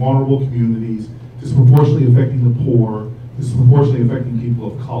affecting vulnerable communities, disproportionately affecting the poor, disproportionately affecting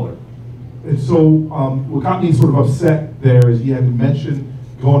people of color. And so what got me sort of upset there is he had to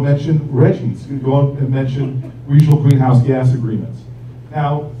go and mention RGGIs, go on and mention regional greenhouse gas agreements.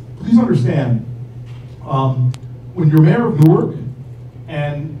 Now, please understand, when you're mayor of Newark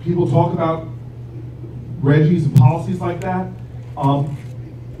and people talk about RGGIs and policies like that,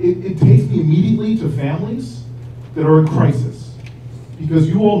 it takes me immediately to families that are in crisis. Because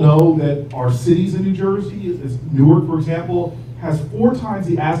you all know that our cities in New Jersey, Newark, for example, has 4 times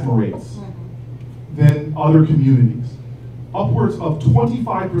the asthma rates than other communities. Upwards of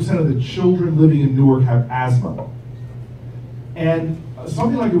 25% of the children living in Newark have asthma. And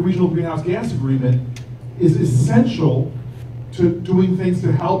something like a regional greenhouse gas agreement is essential to doing things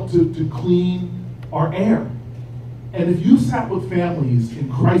to help to clean our air. And if you sat with families in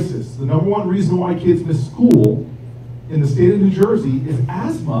crisis, the #1 reason why kids miss school in the state of New Jersey is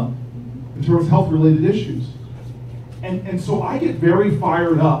asthma in terms of health-related issues. And so I get very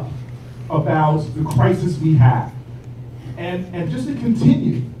fired up about the crisis we have. And just to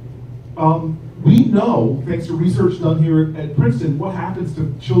continue, we know, thanks to research done here at Princeton, what happens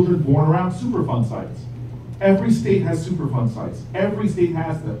to children born around Superfund sites. Every state has Superfund sites. Every state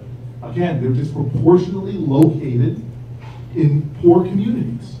has them. Again, they're disproportionately located in poor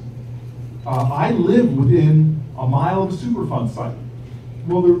communities. I live within a mile of a Superfund site.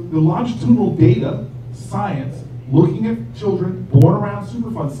 Well, the longitudinal data, science, looking at children born around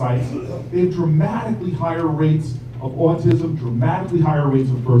Superfund sites, they have dramatically higher rates of autism, dramatically higher rates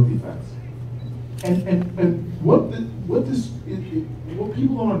of birth defects. And what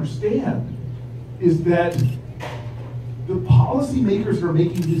people don't understand is that the policymakers that are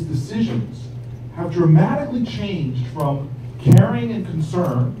making these decisions have dramatically changed from caring and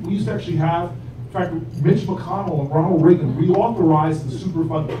concern. We used to actually have, in fact, Mitch McConnell and Ronald Reagan reauthorized the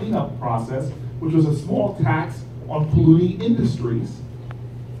Superfund cleanup process, which was a small tax on polluting industries,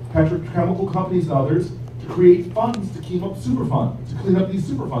 petrochemical companies and others, to create funds to keep up Superfund, to clean up these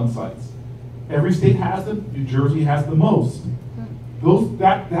Superfund sites. Every state has them. New Jersey has the most.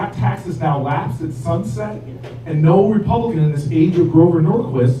 That tax has now lapsed, it's sunset, and no Republican in this age of Grover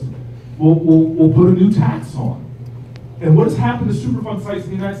Norquist will put a new tax on. And what has happened to Superfund sites in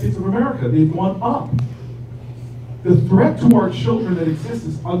the United States of America? They've gone up. The threat to our children that exists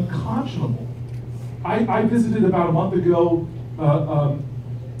is unconscionable. I visited about a month ago,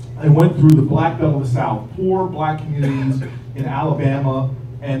 I went through the Black Belt of the South, poor black communities in Alabama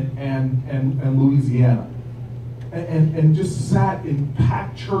and Louisiana. And just sat in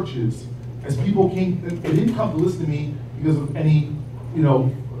packed churches as people came. They didn't come to listen to me because of any,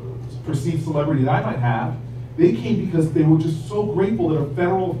 perceived celebrity that I might have. They came because they were just so grateful that a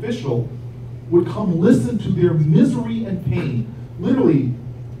federal official would come listen to their misery and pain. Literally,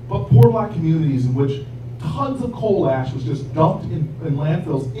 but poor black communities in which tons of coal ash was just dumped in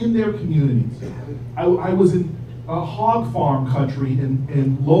landfills in their communities. I was in a hog farm country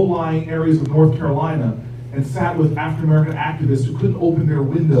in low-lying areas of North Carolina, and sat with African American activists who couldn't open their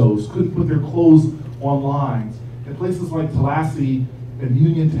windows, couldn't put their clothes on lines. In places like Tallahassee and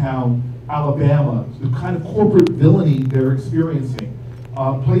Uniontown, Alabama, the kind of corporate villainy they're experiencing.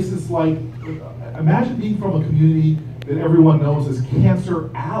 Places like, imagine being from a community that everyone knows as Cancer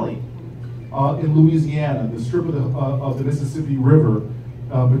Alley in Louisiana, the strip of the Mississippi River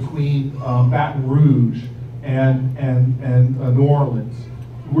between Baton Rouge and New Orleans,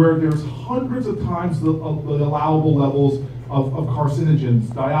 where there's hundreds of times the allowable levels of carcinogens,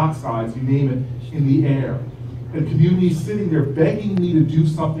 dioxides, you name it, in the air. And communities sitting there begging me to do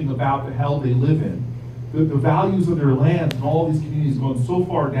something about the hell they live in. The values of their lands in all these communities going so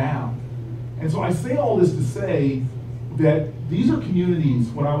far down. And so I say all this to say that these are communities,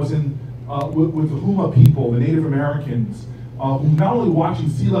 when I was in with the Huma people, the Native Americans, who not only watching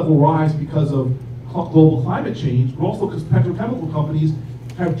sea level rise because of global climate change, but also because petrochemical companies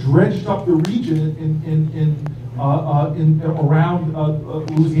have dredged up the region around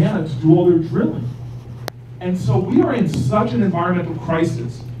Louisiana to do all their drilling. And so we are in such an environmental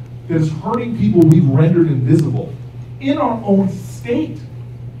crisis that is hurting people we've rendered invisible in our own state.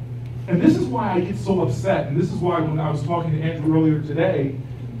 And this is why I get so upset, and this is why when I was talking to Andrew earlier today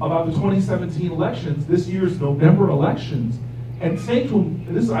about the 2017 elections, this year's November elections, and saying to him,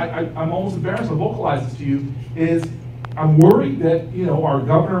 and this I'm almost embarrassed to vocalize this to you, is I'm worried that our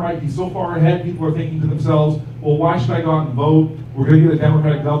governor might be so far ahead, people are thinking to themselves, well, why should I go out and vote? We're going to get a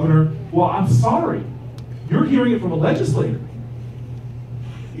Democratic governor. Well, I'm sorry. You're hearing it from a legislator.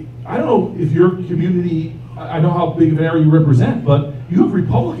 I don't know if your community, I know how big of an area you represent, but you have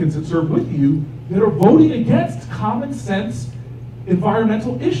Republicans that serve with you that are voting against common sense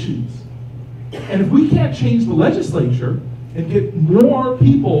environmental issues. And if we can't change the legislature and get more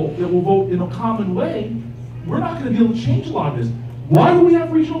people that will vote in a common way, we're not going to be able to change a lot of this. Why do we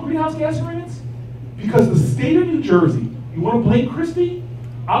have regional greenhouse gas agreements? Because the state of New Jersey, you want to blame Christie?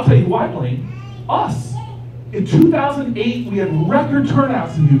 I'll tell you who I blame. Us. In 2008, we had record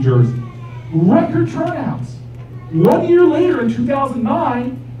turnouts in New Jersey. Record turnouts. 1 year later, in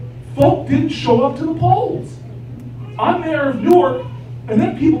 2009, folk didn't show up to the polls. I'm mayor of Newark, and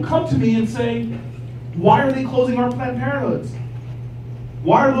then people come to me and say, why are they closing our Planned Parenthoods?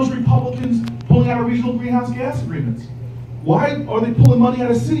 Why are those Republicans pulling out of regional greenhouse gas agreements? Why are they pulling money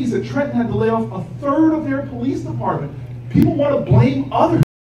out of cities that Trenton had to lay off a third of their police department? People want to blame others.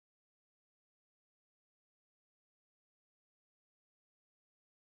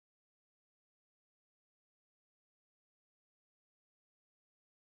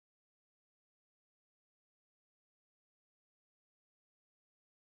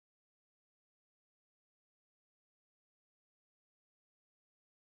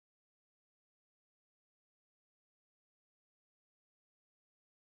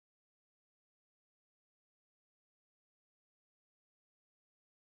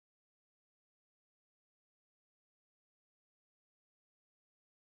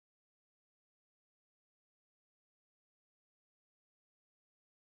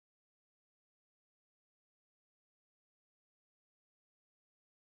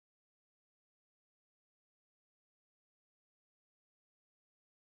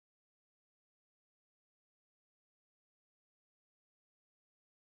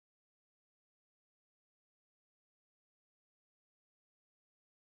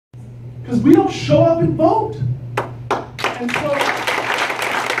 Because we don't show up and vote. And so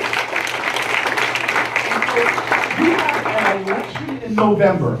we have an election in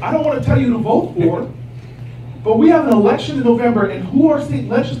November. I don't want to tell you to vote for, but we have an election in November, and who our state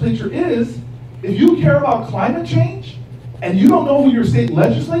legislature is, if you care about climate change, and you don't know who your state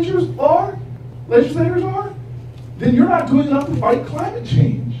legislators are, then you're not doing enough to fight climate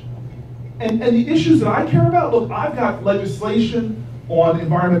change. And the issues that I care about, look, I've got legislation on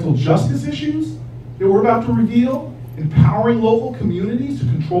environmental justice issues that we're about to reveal, empowering local communities to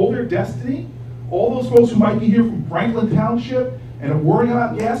control their destiny. All those folks who might be here from Franklin Township and are worrying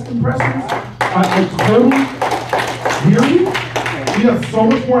about gas compressors, I totally hear you. We have so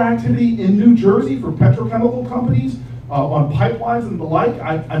much more activity in New Jersey for petrochemical companies, on pipelines and the like.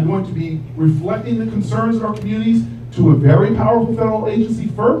 I'm going to be reflecting the concerns in our communities to a very powerful federal agency,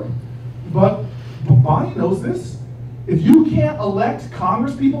 FERC. But Bonnie knows this. If you can't elect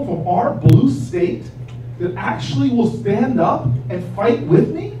congresspeople from our blue state that actually will stand up and fight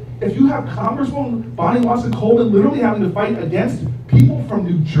with me, if you have Congresswoman Bonnie Watson-Coleman literally having to fight against people from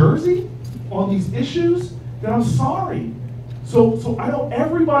New Jersey on these issues, then I'm sorry. So I know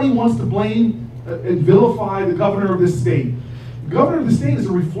everybody wants to blame and vilify the governor of this state. The governor of the state is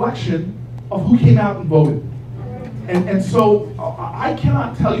a reflection of who came out and voted. And so I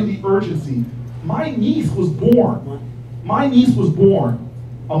cannot tell you the urgency. My niece was born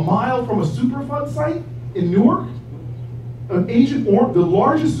a mile from a Superfund site in Newark, the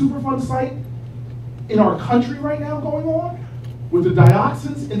largest Superfund site in our country right now going on, with the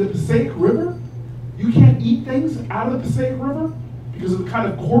dioxins in the Passaic River. You can't eat things out of the Passaic River because of the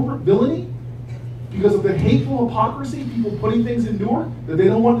kind of corporate villainy, because of the hateful hypocrisy, people putting things in Newark that they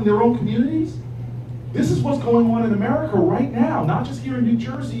don't want in their own communities. This is what's going on in America right now, not just here in New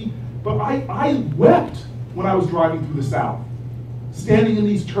Jersey, but I wept when I was driving through the South, standing in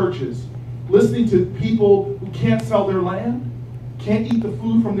these churches, listening to people who can't sell their land, can't eat the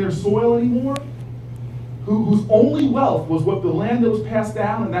food from their soil anymore, whose only wealth was what the land that was passed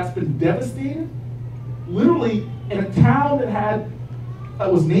down, and that's been devastated. Literally, in a town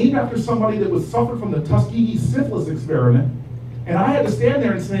that was named after somebody that was suffered from the Tuskegee syphilis experiment, and I had to stand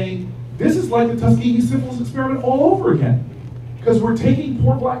there and say, this is like the Tuskegee syphilis experiment all over again, because we're taking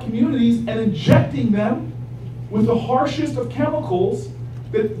poor black communities and injecting them with the harshest of chemicals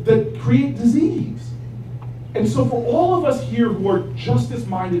that create disease. And so for all of us here who are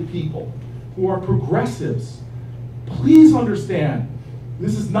justice-minded people, who are progressives, please understand,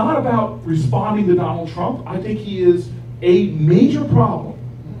 this is not about responding to Donald Trump. I think he is a major problem.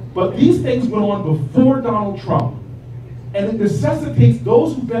 But these things went on before Donald Trump. And it necessitates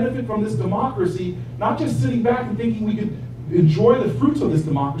those who benefit from this democracy, not just sitting back and thinking we can enjoy the fruits of this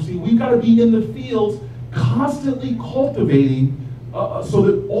democracy. We've got to be in the fields constantly cultivating so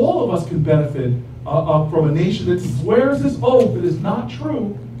that all of us can benefit from a nation that swears this oath that is not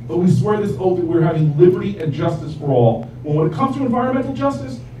true, but we swear this oath that we're having liberty and justice for all. When it comes to environmental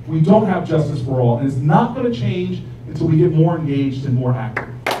justice, we don't have justice for all, and it's not going to change until we get more engaged and more active.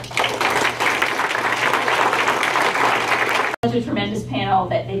 Such a tremendous panel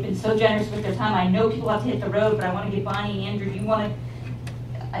that they've been so generous with their time. I know people have to hit the road, but I want to give Bonnie and Andrew, do you want to,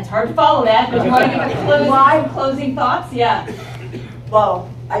 it's hard to follow that, but do you want to give a closing thoughts? Yeah. Well,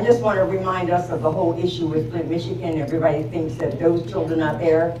 I just want to remind us of the whole issue with Flint, Michigan. Everybody thinks that those children out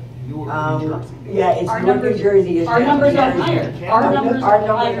there, yeah, it's Newark, New Jersey. Our numbers are higher. Our numbers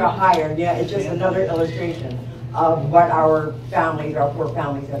are higher. Yeah, it's just another illustration of what our families, our poor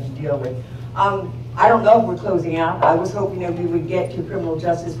families, have to deal with. I don't know if we're closing out. I was hoping that we would get to criminal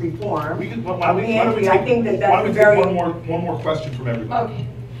justice reform. I think that that's a very... One more question from everybody. Okay.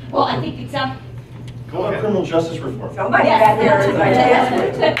 Well, I think exactly. Go on criminal justice reform. Somebody back there is like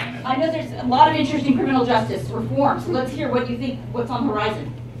desperate. I know there's a lot of interest in criminal justice reform, so let's hear what you think, what's on the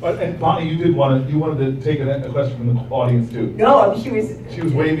horizon. And Bonnie, you wanted to take a question from the audience too. No, she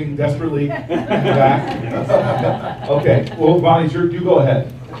was waving desperately back. Okay, well, Bonnie, you go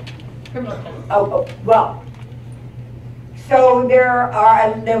ahead. Oh, well, so there's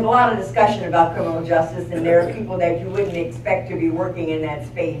a lot of discussion about criminal justice, and there are people that you wouldn't expect to be working in that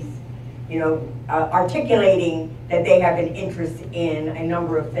space, you know, articulating that they have an interest in a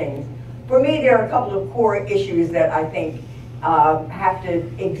number of things. For me, there are a couple of core issues that I think have to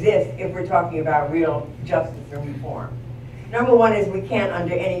exist if we're talking about real justice and reform. Number one is we can't,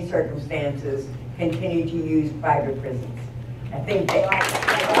 under any circumstances, continue to use private prisons. I think that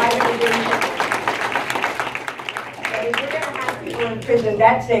if we're going to have people in prison,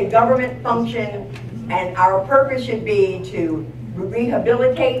 that's a government function, and our purpose should be to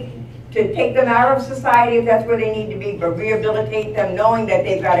rehabilitate, to take them out of society if that's where they need to be, but rehabilitate them knowing that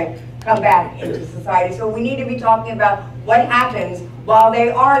they've got a come back into society. So we need to be talking about what happens while they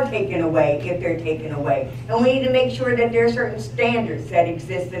are taken away, if they're taken away. And we need to make sure that there are certain standards that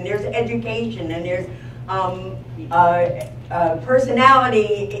exist, and there's education, and there's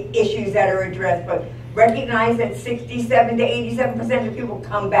personality issues that are addressed, but recognize that 67 to 87% of people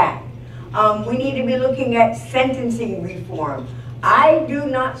come back. We need to be looking at sentencing reform. I do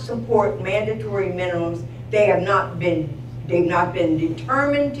not support mandatory minimums. They've not been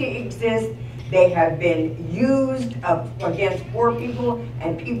determined to exist. They have been used against poor people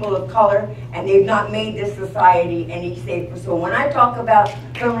and people of color, and they've not made this society any safer. So when I talk about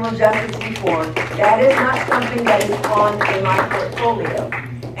criminal justice reform, that is not something that is on in my portfolio.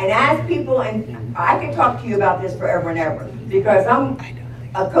 And as people, and I can talk to you about this forever and ever, because I'm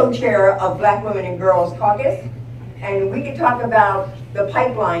a co-chair of Black Women and Girls Caucus, and we can talk about the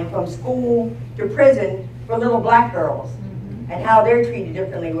pipeline from school to prison for little black girls and how they're treated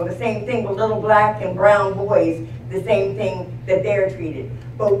differently. Well, the same thing with little black and brown boys, the same thing that they're treated.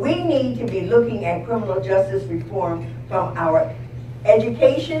 But we need to be looking at criminal justice reform from our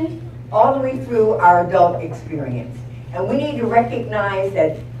education all the way through our adult experience. And we need to recognize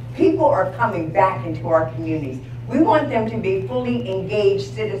that people are coming back into our communities. We want them to be fully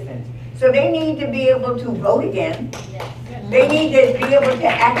engaged citizens. So they need to be able to vote again. They need to be able to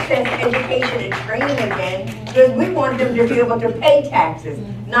access education and training again, because we want them to be able to pay taxes,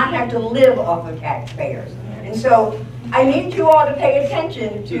 not have to live off of taxpayers. And so I need you all to pay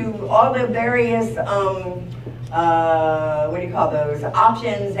attention to all the various,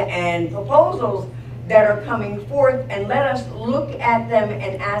 options and proposals that are coming forth, and let us look at them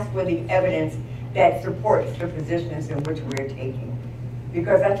and ask for the evidence that supports the positions in which we're taking.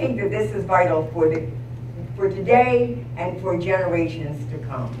 Because I think that this is vital for today and for generations to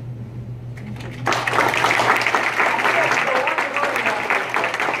come.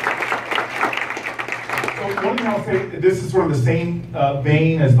 So one thing I'll say, this is sort of the same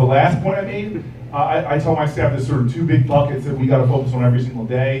vein as the last point I made. I tell my staff there's sort of two big buckets that we got to focus on every single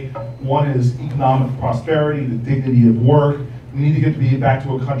day. One is economic prosperity, the dignity of work. We need to get to be back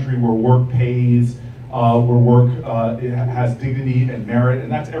to a country where work pays, where work has dignity and merit,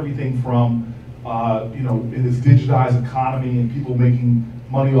 and that's everything from, in this digitized economy and people making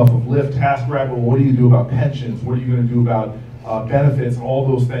money off of Lyft, TaskRabbit. Well, what do you do about pensions? What are you going to do about benefits and all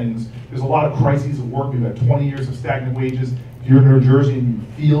those things? There's a lot of crises of work. We've had 20 years of stagnant wages. If you're in New Jersey and you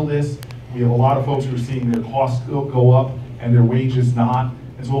feel this, we have a lot of folks who are seeing their costs go up and their wages not.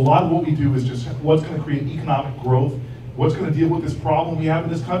 And so a lot of what we do is just what's going to create economic growth, what's going to deal with this problem we have in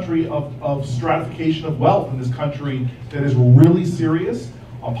this country of stratification of wealth in this country that is really serious.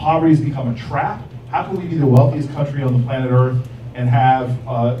 Poverty has become a trap. How can we be the wealthiest country on the planet Earth and have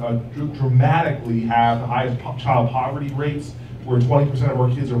dramatically have the highest child poverty rates, where 20% of our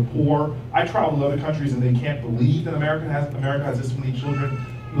kids are poor? I travel to other countries and they can't believe that America has this many children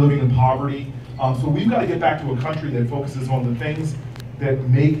living in poverty. So we've got to get back to a country that focuses on the things that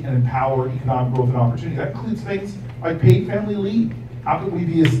make and empower economic growth and opportunity. That includes things like paid family leave. How can we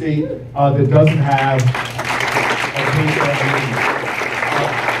be a state that doesn't have a paid family leave?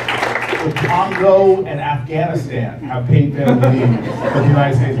 The Congo and Afghanistan have paid family leave that the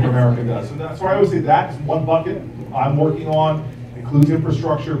United States of America does. So that's why I always say that is one bucket I'm working on. It includes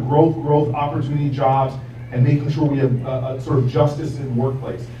infrastructure, growth, opportunity, jobs, and making sure we have a sort of justice in the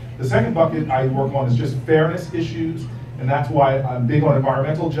workplace. The second bucket I work on is just fairness issues, and that's why I'm big on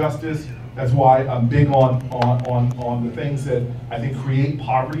environmental justice. That's why I'm big on the things that I think create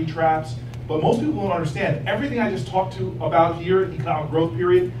poverty traps. But most people don't understand, everything I just talked about here, economic growth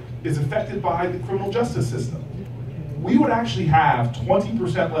period, is affected by the criminal justice system. We would actually have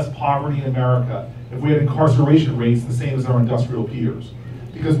 20% less poverty in America if we had incarceration rates the same as our industrial peers.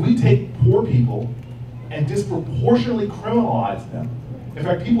 Because we take poor people and disproportionately criminalize them. In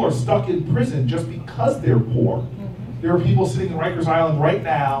fact, people are stuck in prison just because they're poor. There are people sitting in Rikers Island right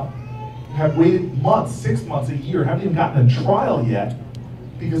now who have waited months, 6 months, a year, haven't even gotten a trial yet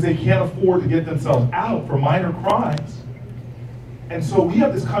because they can't afford to get themselves out for minor crimes. And so we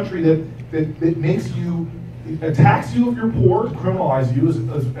have this country that makes you, attacks you if you're poor, criminalize you,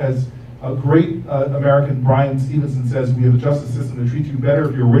 as a great American, Brian Stevenson, says, we have a justice system that treats you better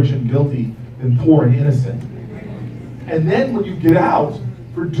if you're rich and guilty than poor and innocent. And then when you get out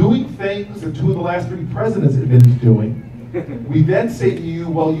for doing things that 2 of the last 3 presidents admitted to doing, we then say to you,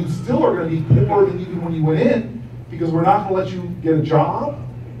 well, you still are going to be poorer than even when you went in, because we're not going to let you get a job,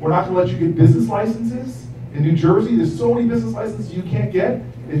 we're not going to let you get business licenses. In New Jersey, there's so many business licenses you can't get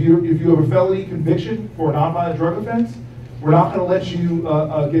if you have a felony conviction for a nonviolent drug offense. We're not going to let you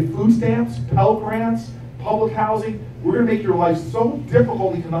get food stamps, Pell Grants, public housing. we're going to make your life so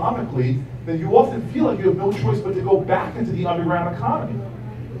difficult economically that you often feel like you have no choice but to go back into the underground economy.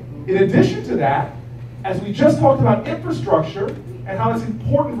 In addition to that, as we just talked about infrastructure and how it's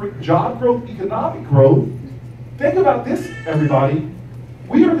important for job growth, economic growth, think about this, everybody.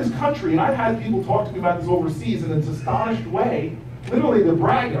 We are this country, and I've had people talk to me about this overseas in an astonished way. Literally, they're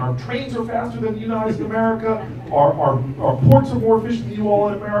bragging. Our trains are faster than the United States of America. Our ports are more efficient than you all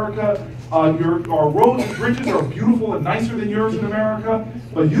in America. Our roads and bridges are beautiful and nicer than yours in America.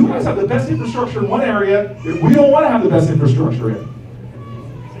 But you guys have the best infrastructure in one area that we don't want to have the best infrastructure in.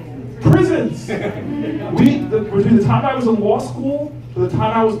 Prisons. Between the time I was in law school to the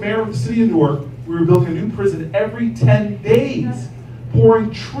time I was mayor of the city of Newark, we were building a new prison every 10 days, pouring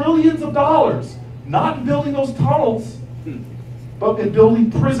trillions of dollars, not in building those tunnels, but in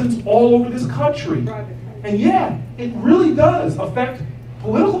building prisons all over this country. And yeah, it really does affect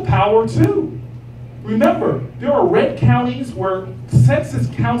political power too. Remember, there are red counties where census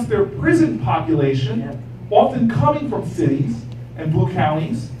counts their prison population, often coming from cities, and blue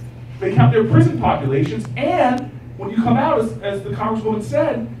counties. They count their prison populations, and when you come out, as the Congresswoman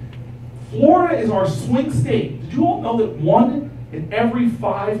said, Florida is our swing state. Did you all know that 1 in every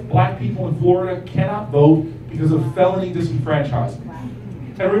 5 black people in Florida cannot vote because of felony disenfranchisement?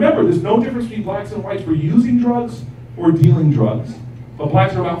 And remember, there's no difference between blacks and whites for using drugs or dealing drugs. But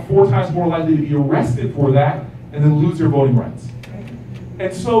blacks are about 4 times more likely to be arrested for that and then lose their voting rights.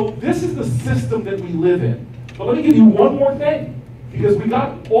 And so this is the system that we live in. But let me give you one more thing, because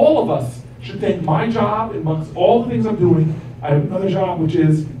all of us should think my job, amongst all the things I'm doing, I have another job, which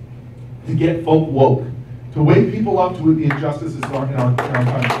is to get folk woke, to wake people up to the injustices in our country.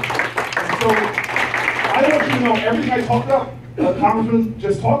 And so I want you to know everything I talked about, Congressman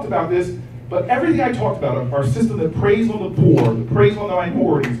just talked about this, but everything I talked about, our system that preys on the poor, that preys on the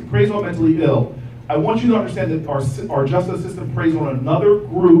minorities, that preys on mentally ill, I want you to understand that our justice system preys on another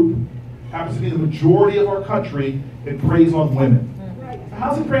group, happens to be the majority of our country, it preys on women. How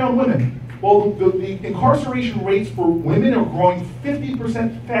does it prey on women? Well, the incarceration rates for women are growing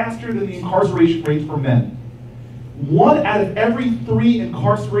 50% faster than the incarceration rates for men. 1 out of every 3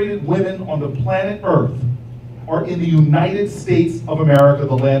 incarcerated women on the planet Earth are in the United States of America,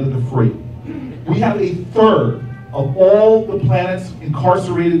 the land of the free. We have 1/3 of all the planet's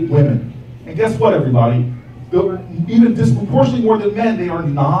incarcerated women. And guess what, everybody? Even disproportionately more than men, they are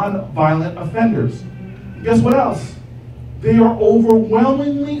non-violent offenders. And guess what else? They are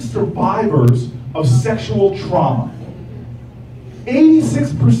overwhelmingly survivors of sexual trauma.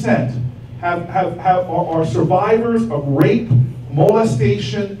 86% are survivors of rape,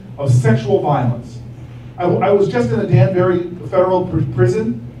 molestation, of sexual violence. I was just in a Danbury federal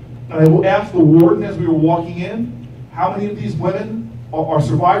prison, and I asked the warden as we were walking in, how many of these women are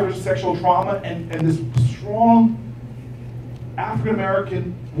survivors of sexual trauma, and this strong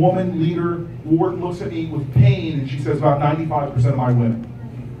African-American woman leader, warden, looks at me with pain, and she says about 95% of my women.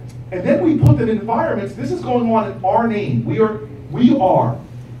 And then we put them in environments, this is going on in our name. We are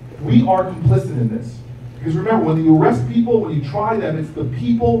complicit in this. Because remember, when you arrest people, when you try them, it's the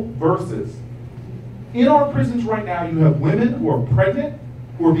people versus. In our prisons right now, you have women who are pregnant,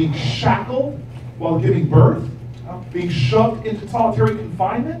 who are being shackled while giving birth, being shoved into solitary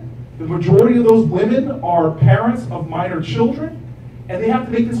confinement. The majority of those women are parents of minor children, and they have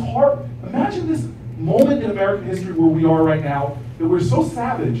to make this hard. Imagine this moment in American history where we are right now, that we're so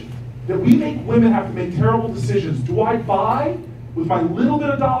savage that we make women have to make terrible decisions. Do I buy, with my little bit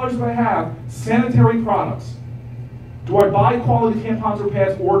of dollars that I have, sanitary products? Do I buy quality tampons or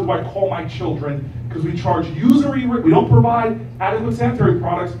pads, or do I call my children? Because we charge usury rates, we don't provide adequate sanitary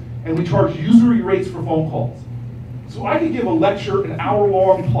products, and we charge usury rates for phone calls. So I could give a lecture, an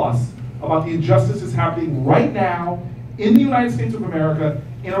hour-long plus, about the injustices happening right now in the United States of America,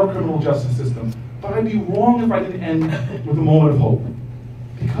 in our criminal justice system. But I'd be wrong if I didn't end with a moment of hope.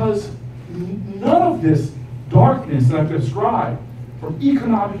 Because none of this darkness that I've described, from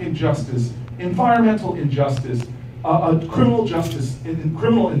economic injustice, environmental injustice, criminal justice, and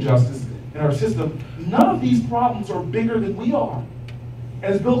criminal injustice in our system, none of these problems are bigger than we are.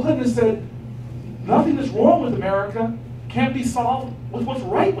 As Bill Clinton has said, nothing that's wrong with America can't be solved with what's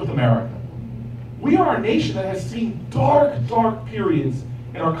right with America. We are a nation that has seen dark, dark periods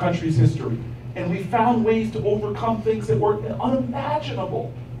in our country's history. And we found ways to overcome things that were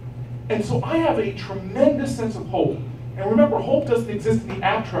unimaginable. And so I have a tremendous sense of hope. And remember, hope doesn't exist in the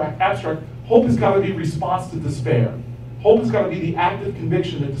abstract. Hope has got to be response to despair. Hope has got to be the active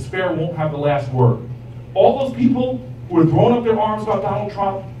conviction that despair won't have the last word. All those people who are throwing up their arms about Donald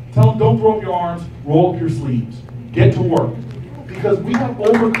Trump, tell them, don't throw up your arms, roll up your sleeves. Get to work. Because we have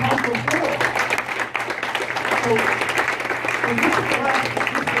overcome before. So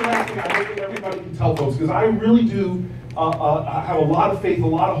last thing I hope that everybody can tell folks, because I really do have a lot of faith, a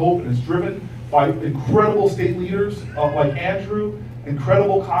lot of hope, and it's driven by incredible state leaders like Andrew,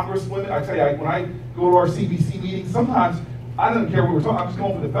 incredible congresswomen. I tell you, when I go to our CBC meetings, sometimes I don't care what we're talking, I'm just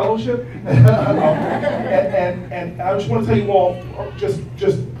going for the fellowship. And I just want to tell you all, just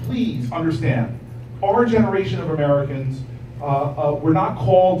please understand, our generation of Americans, we're not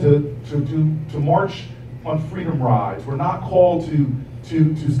called to march on freedom rides. We're not called to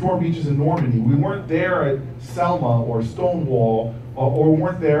storm beaches in Normandy. We weren't there at Selma or Stonewall, or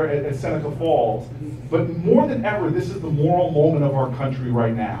weren't there at Seneca Falls. But more than ever, this is the moral moment of our country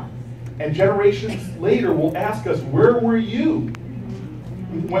right now. And generations later will ask us, where were you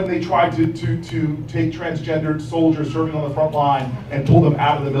when they tried to take transgendered soldiers serving on the front line and pull them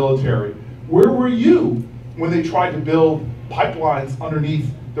out of the military? Where were you when they tried to build pipelines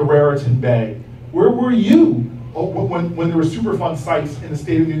underneath the Raritan Bay? Where were you when there were Superfund sites in the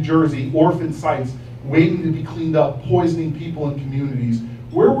state of New Jersey, orphan sites waiting to be cleaned up, poisoning people in communities?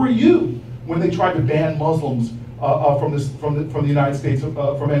 Where were you when they tried to ban Muslims from the United States,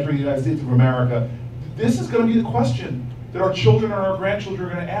 from entering the United States of America? This is going to be the question that our children and our grandchildren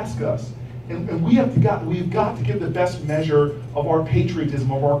are going to ask us. And we've got to give the best measure of our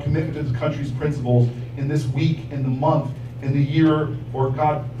patriotism, of our commitment to the country's principles in this week, in the month, in the year, or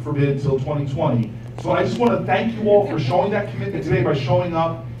God forbid, till 2020. So I just want to thank you all for showing that commitment today by showing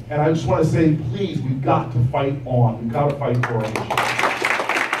up. And I just want to say, please, we've got to fight on. We've got to fight for our nation.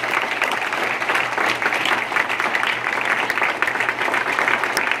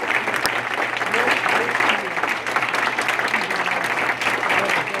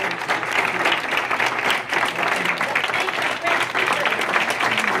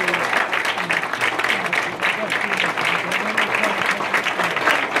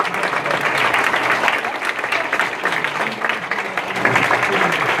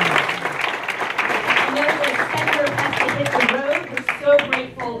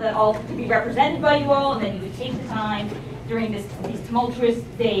 To be represented by you all, and that you would take the time during these tumultuous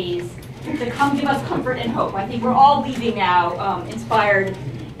days to come give us comfort and hope. I think we're all leaving now inspired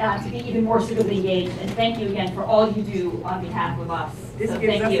to be even more civilly engaged. And thank you again for all you do on behalf of us. This so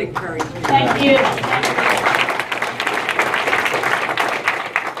gives thank us you. encouragement. Thank you.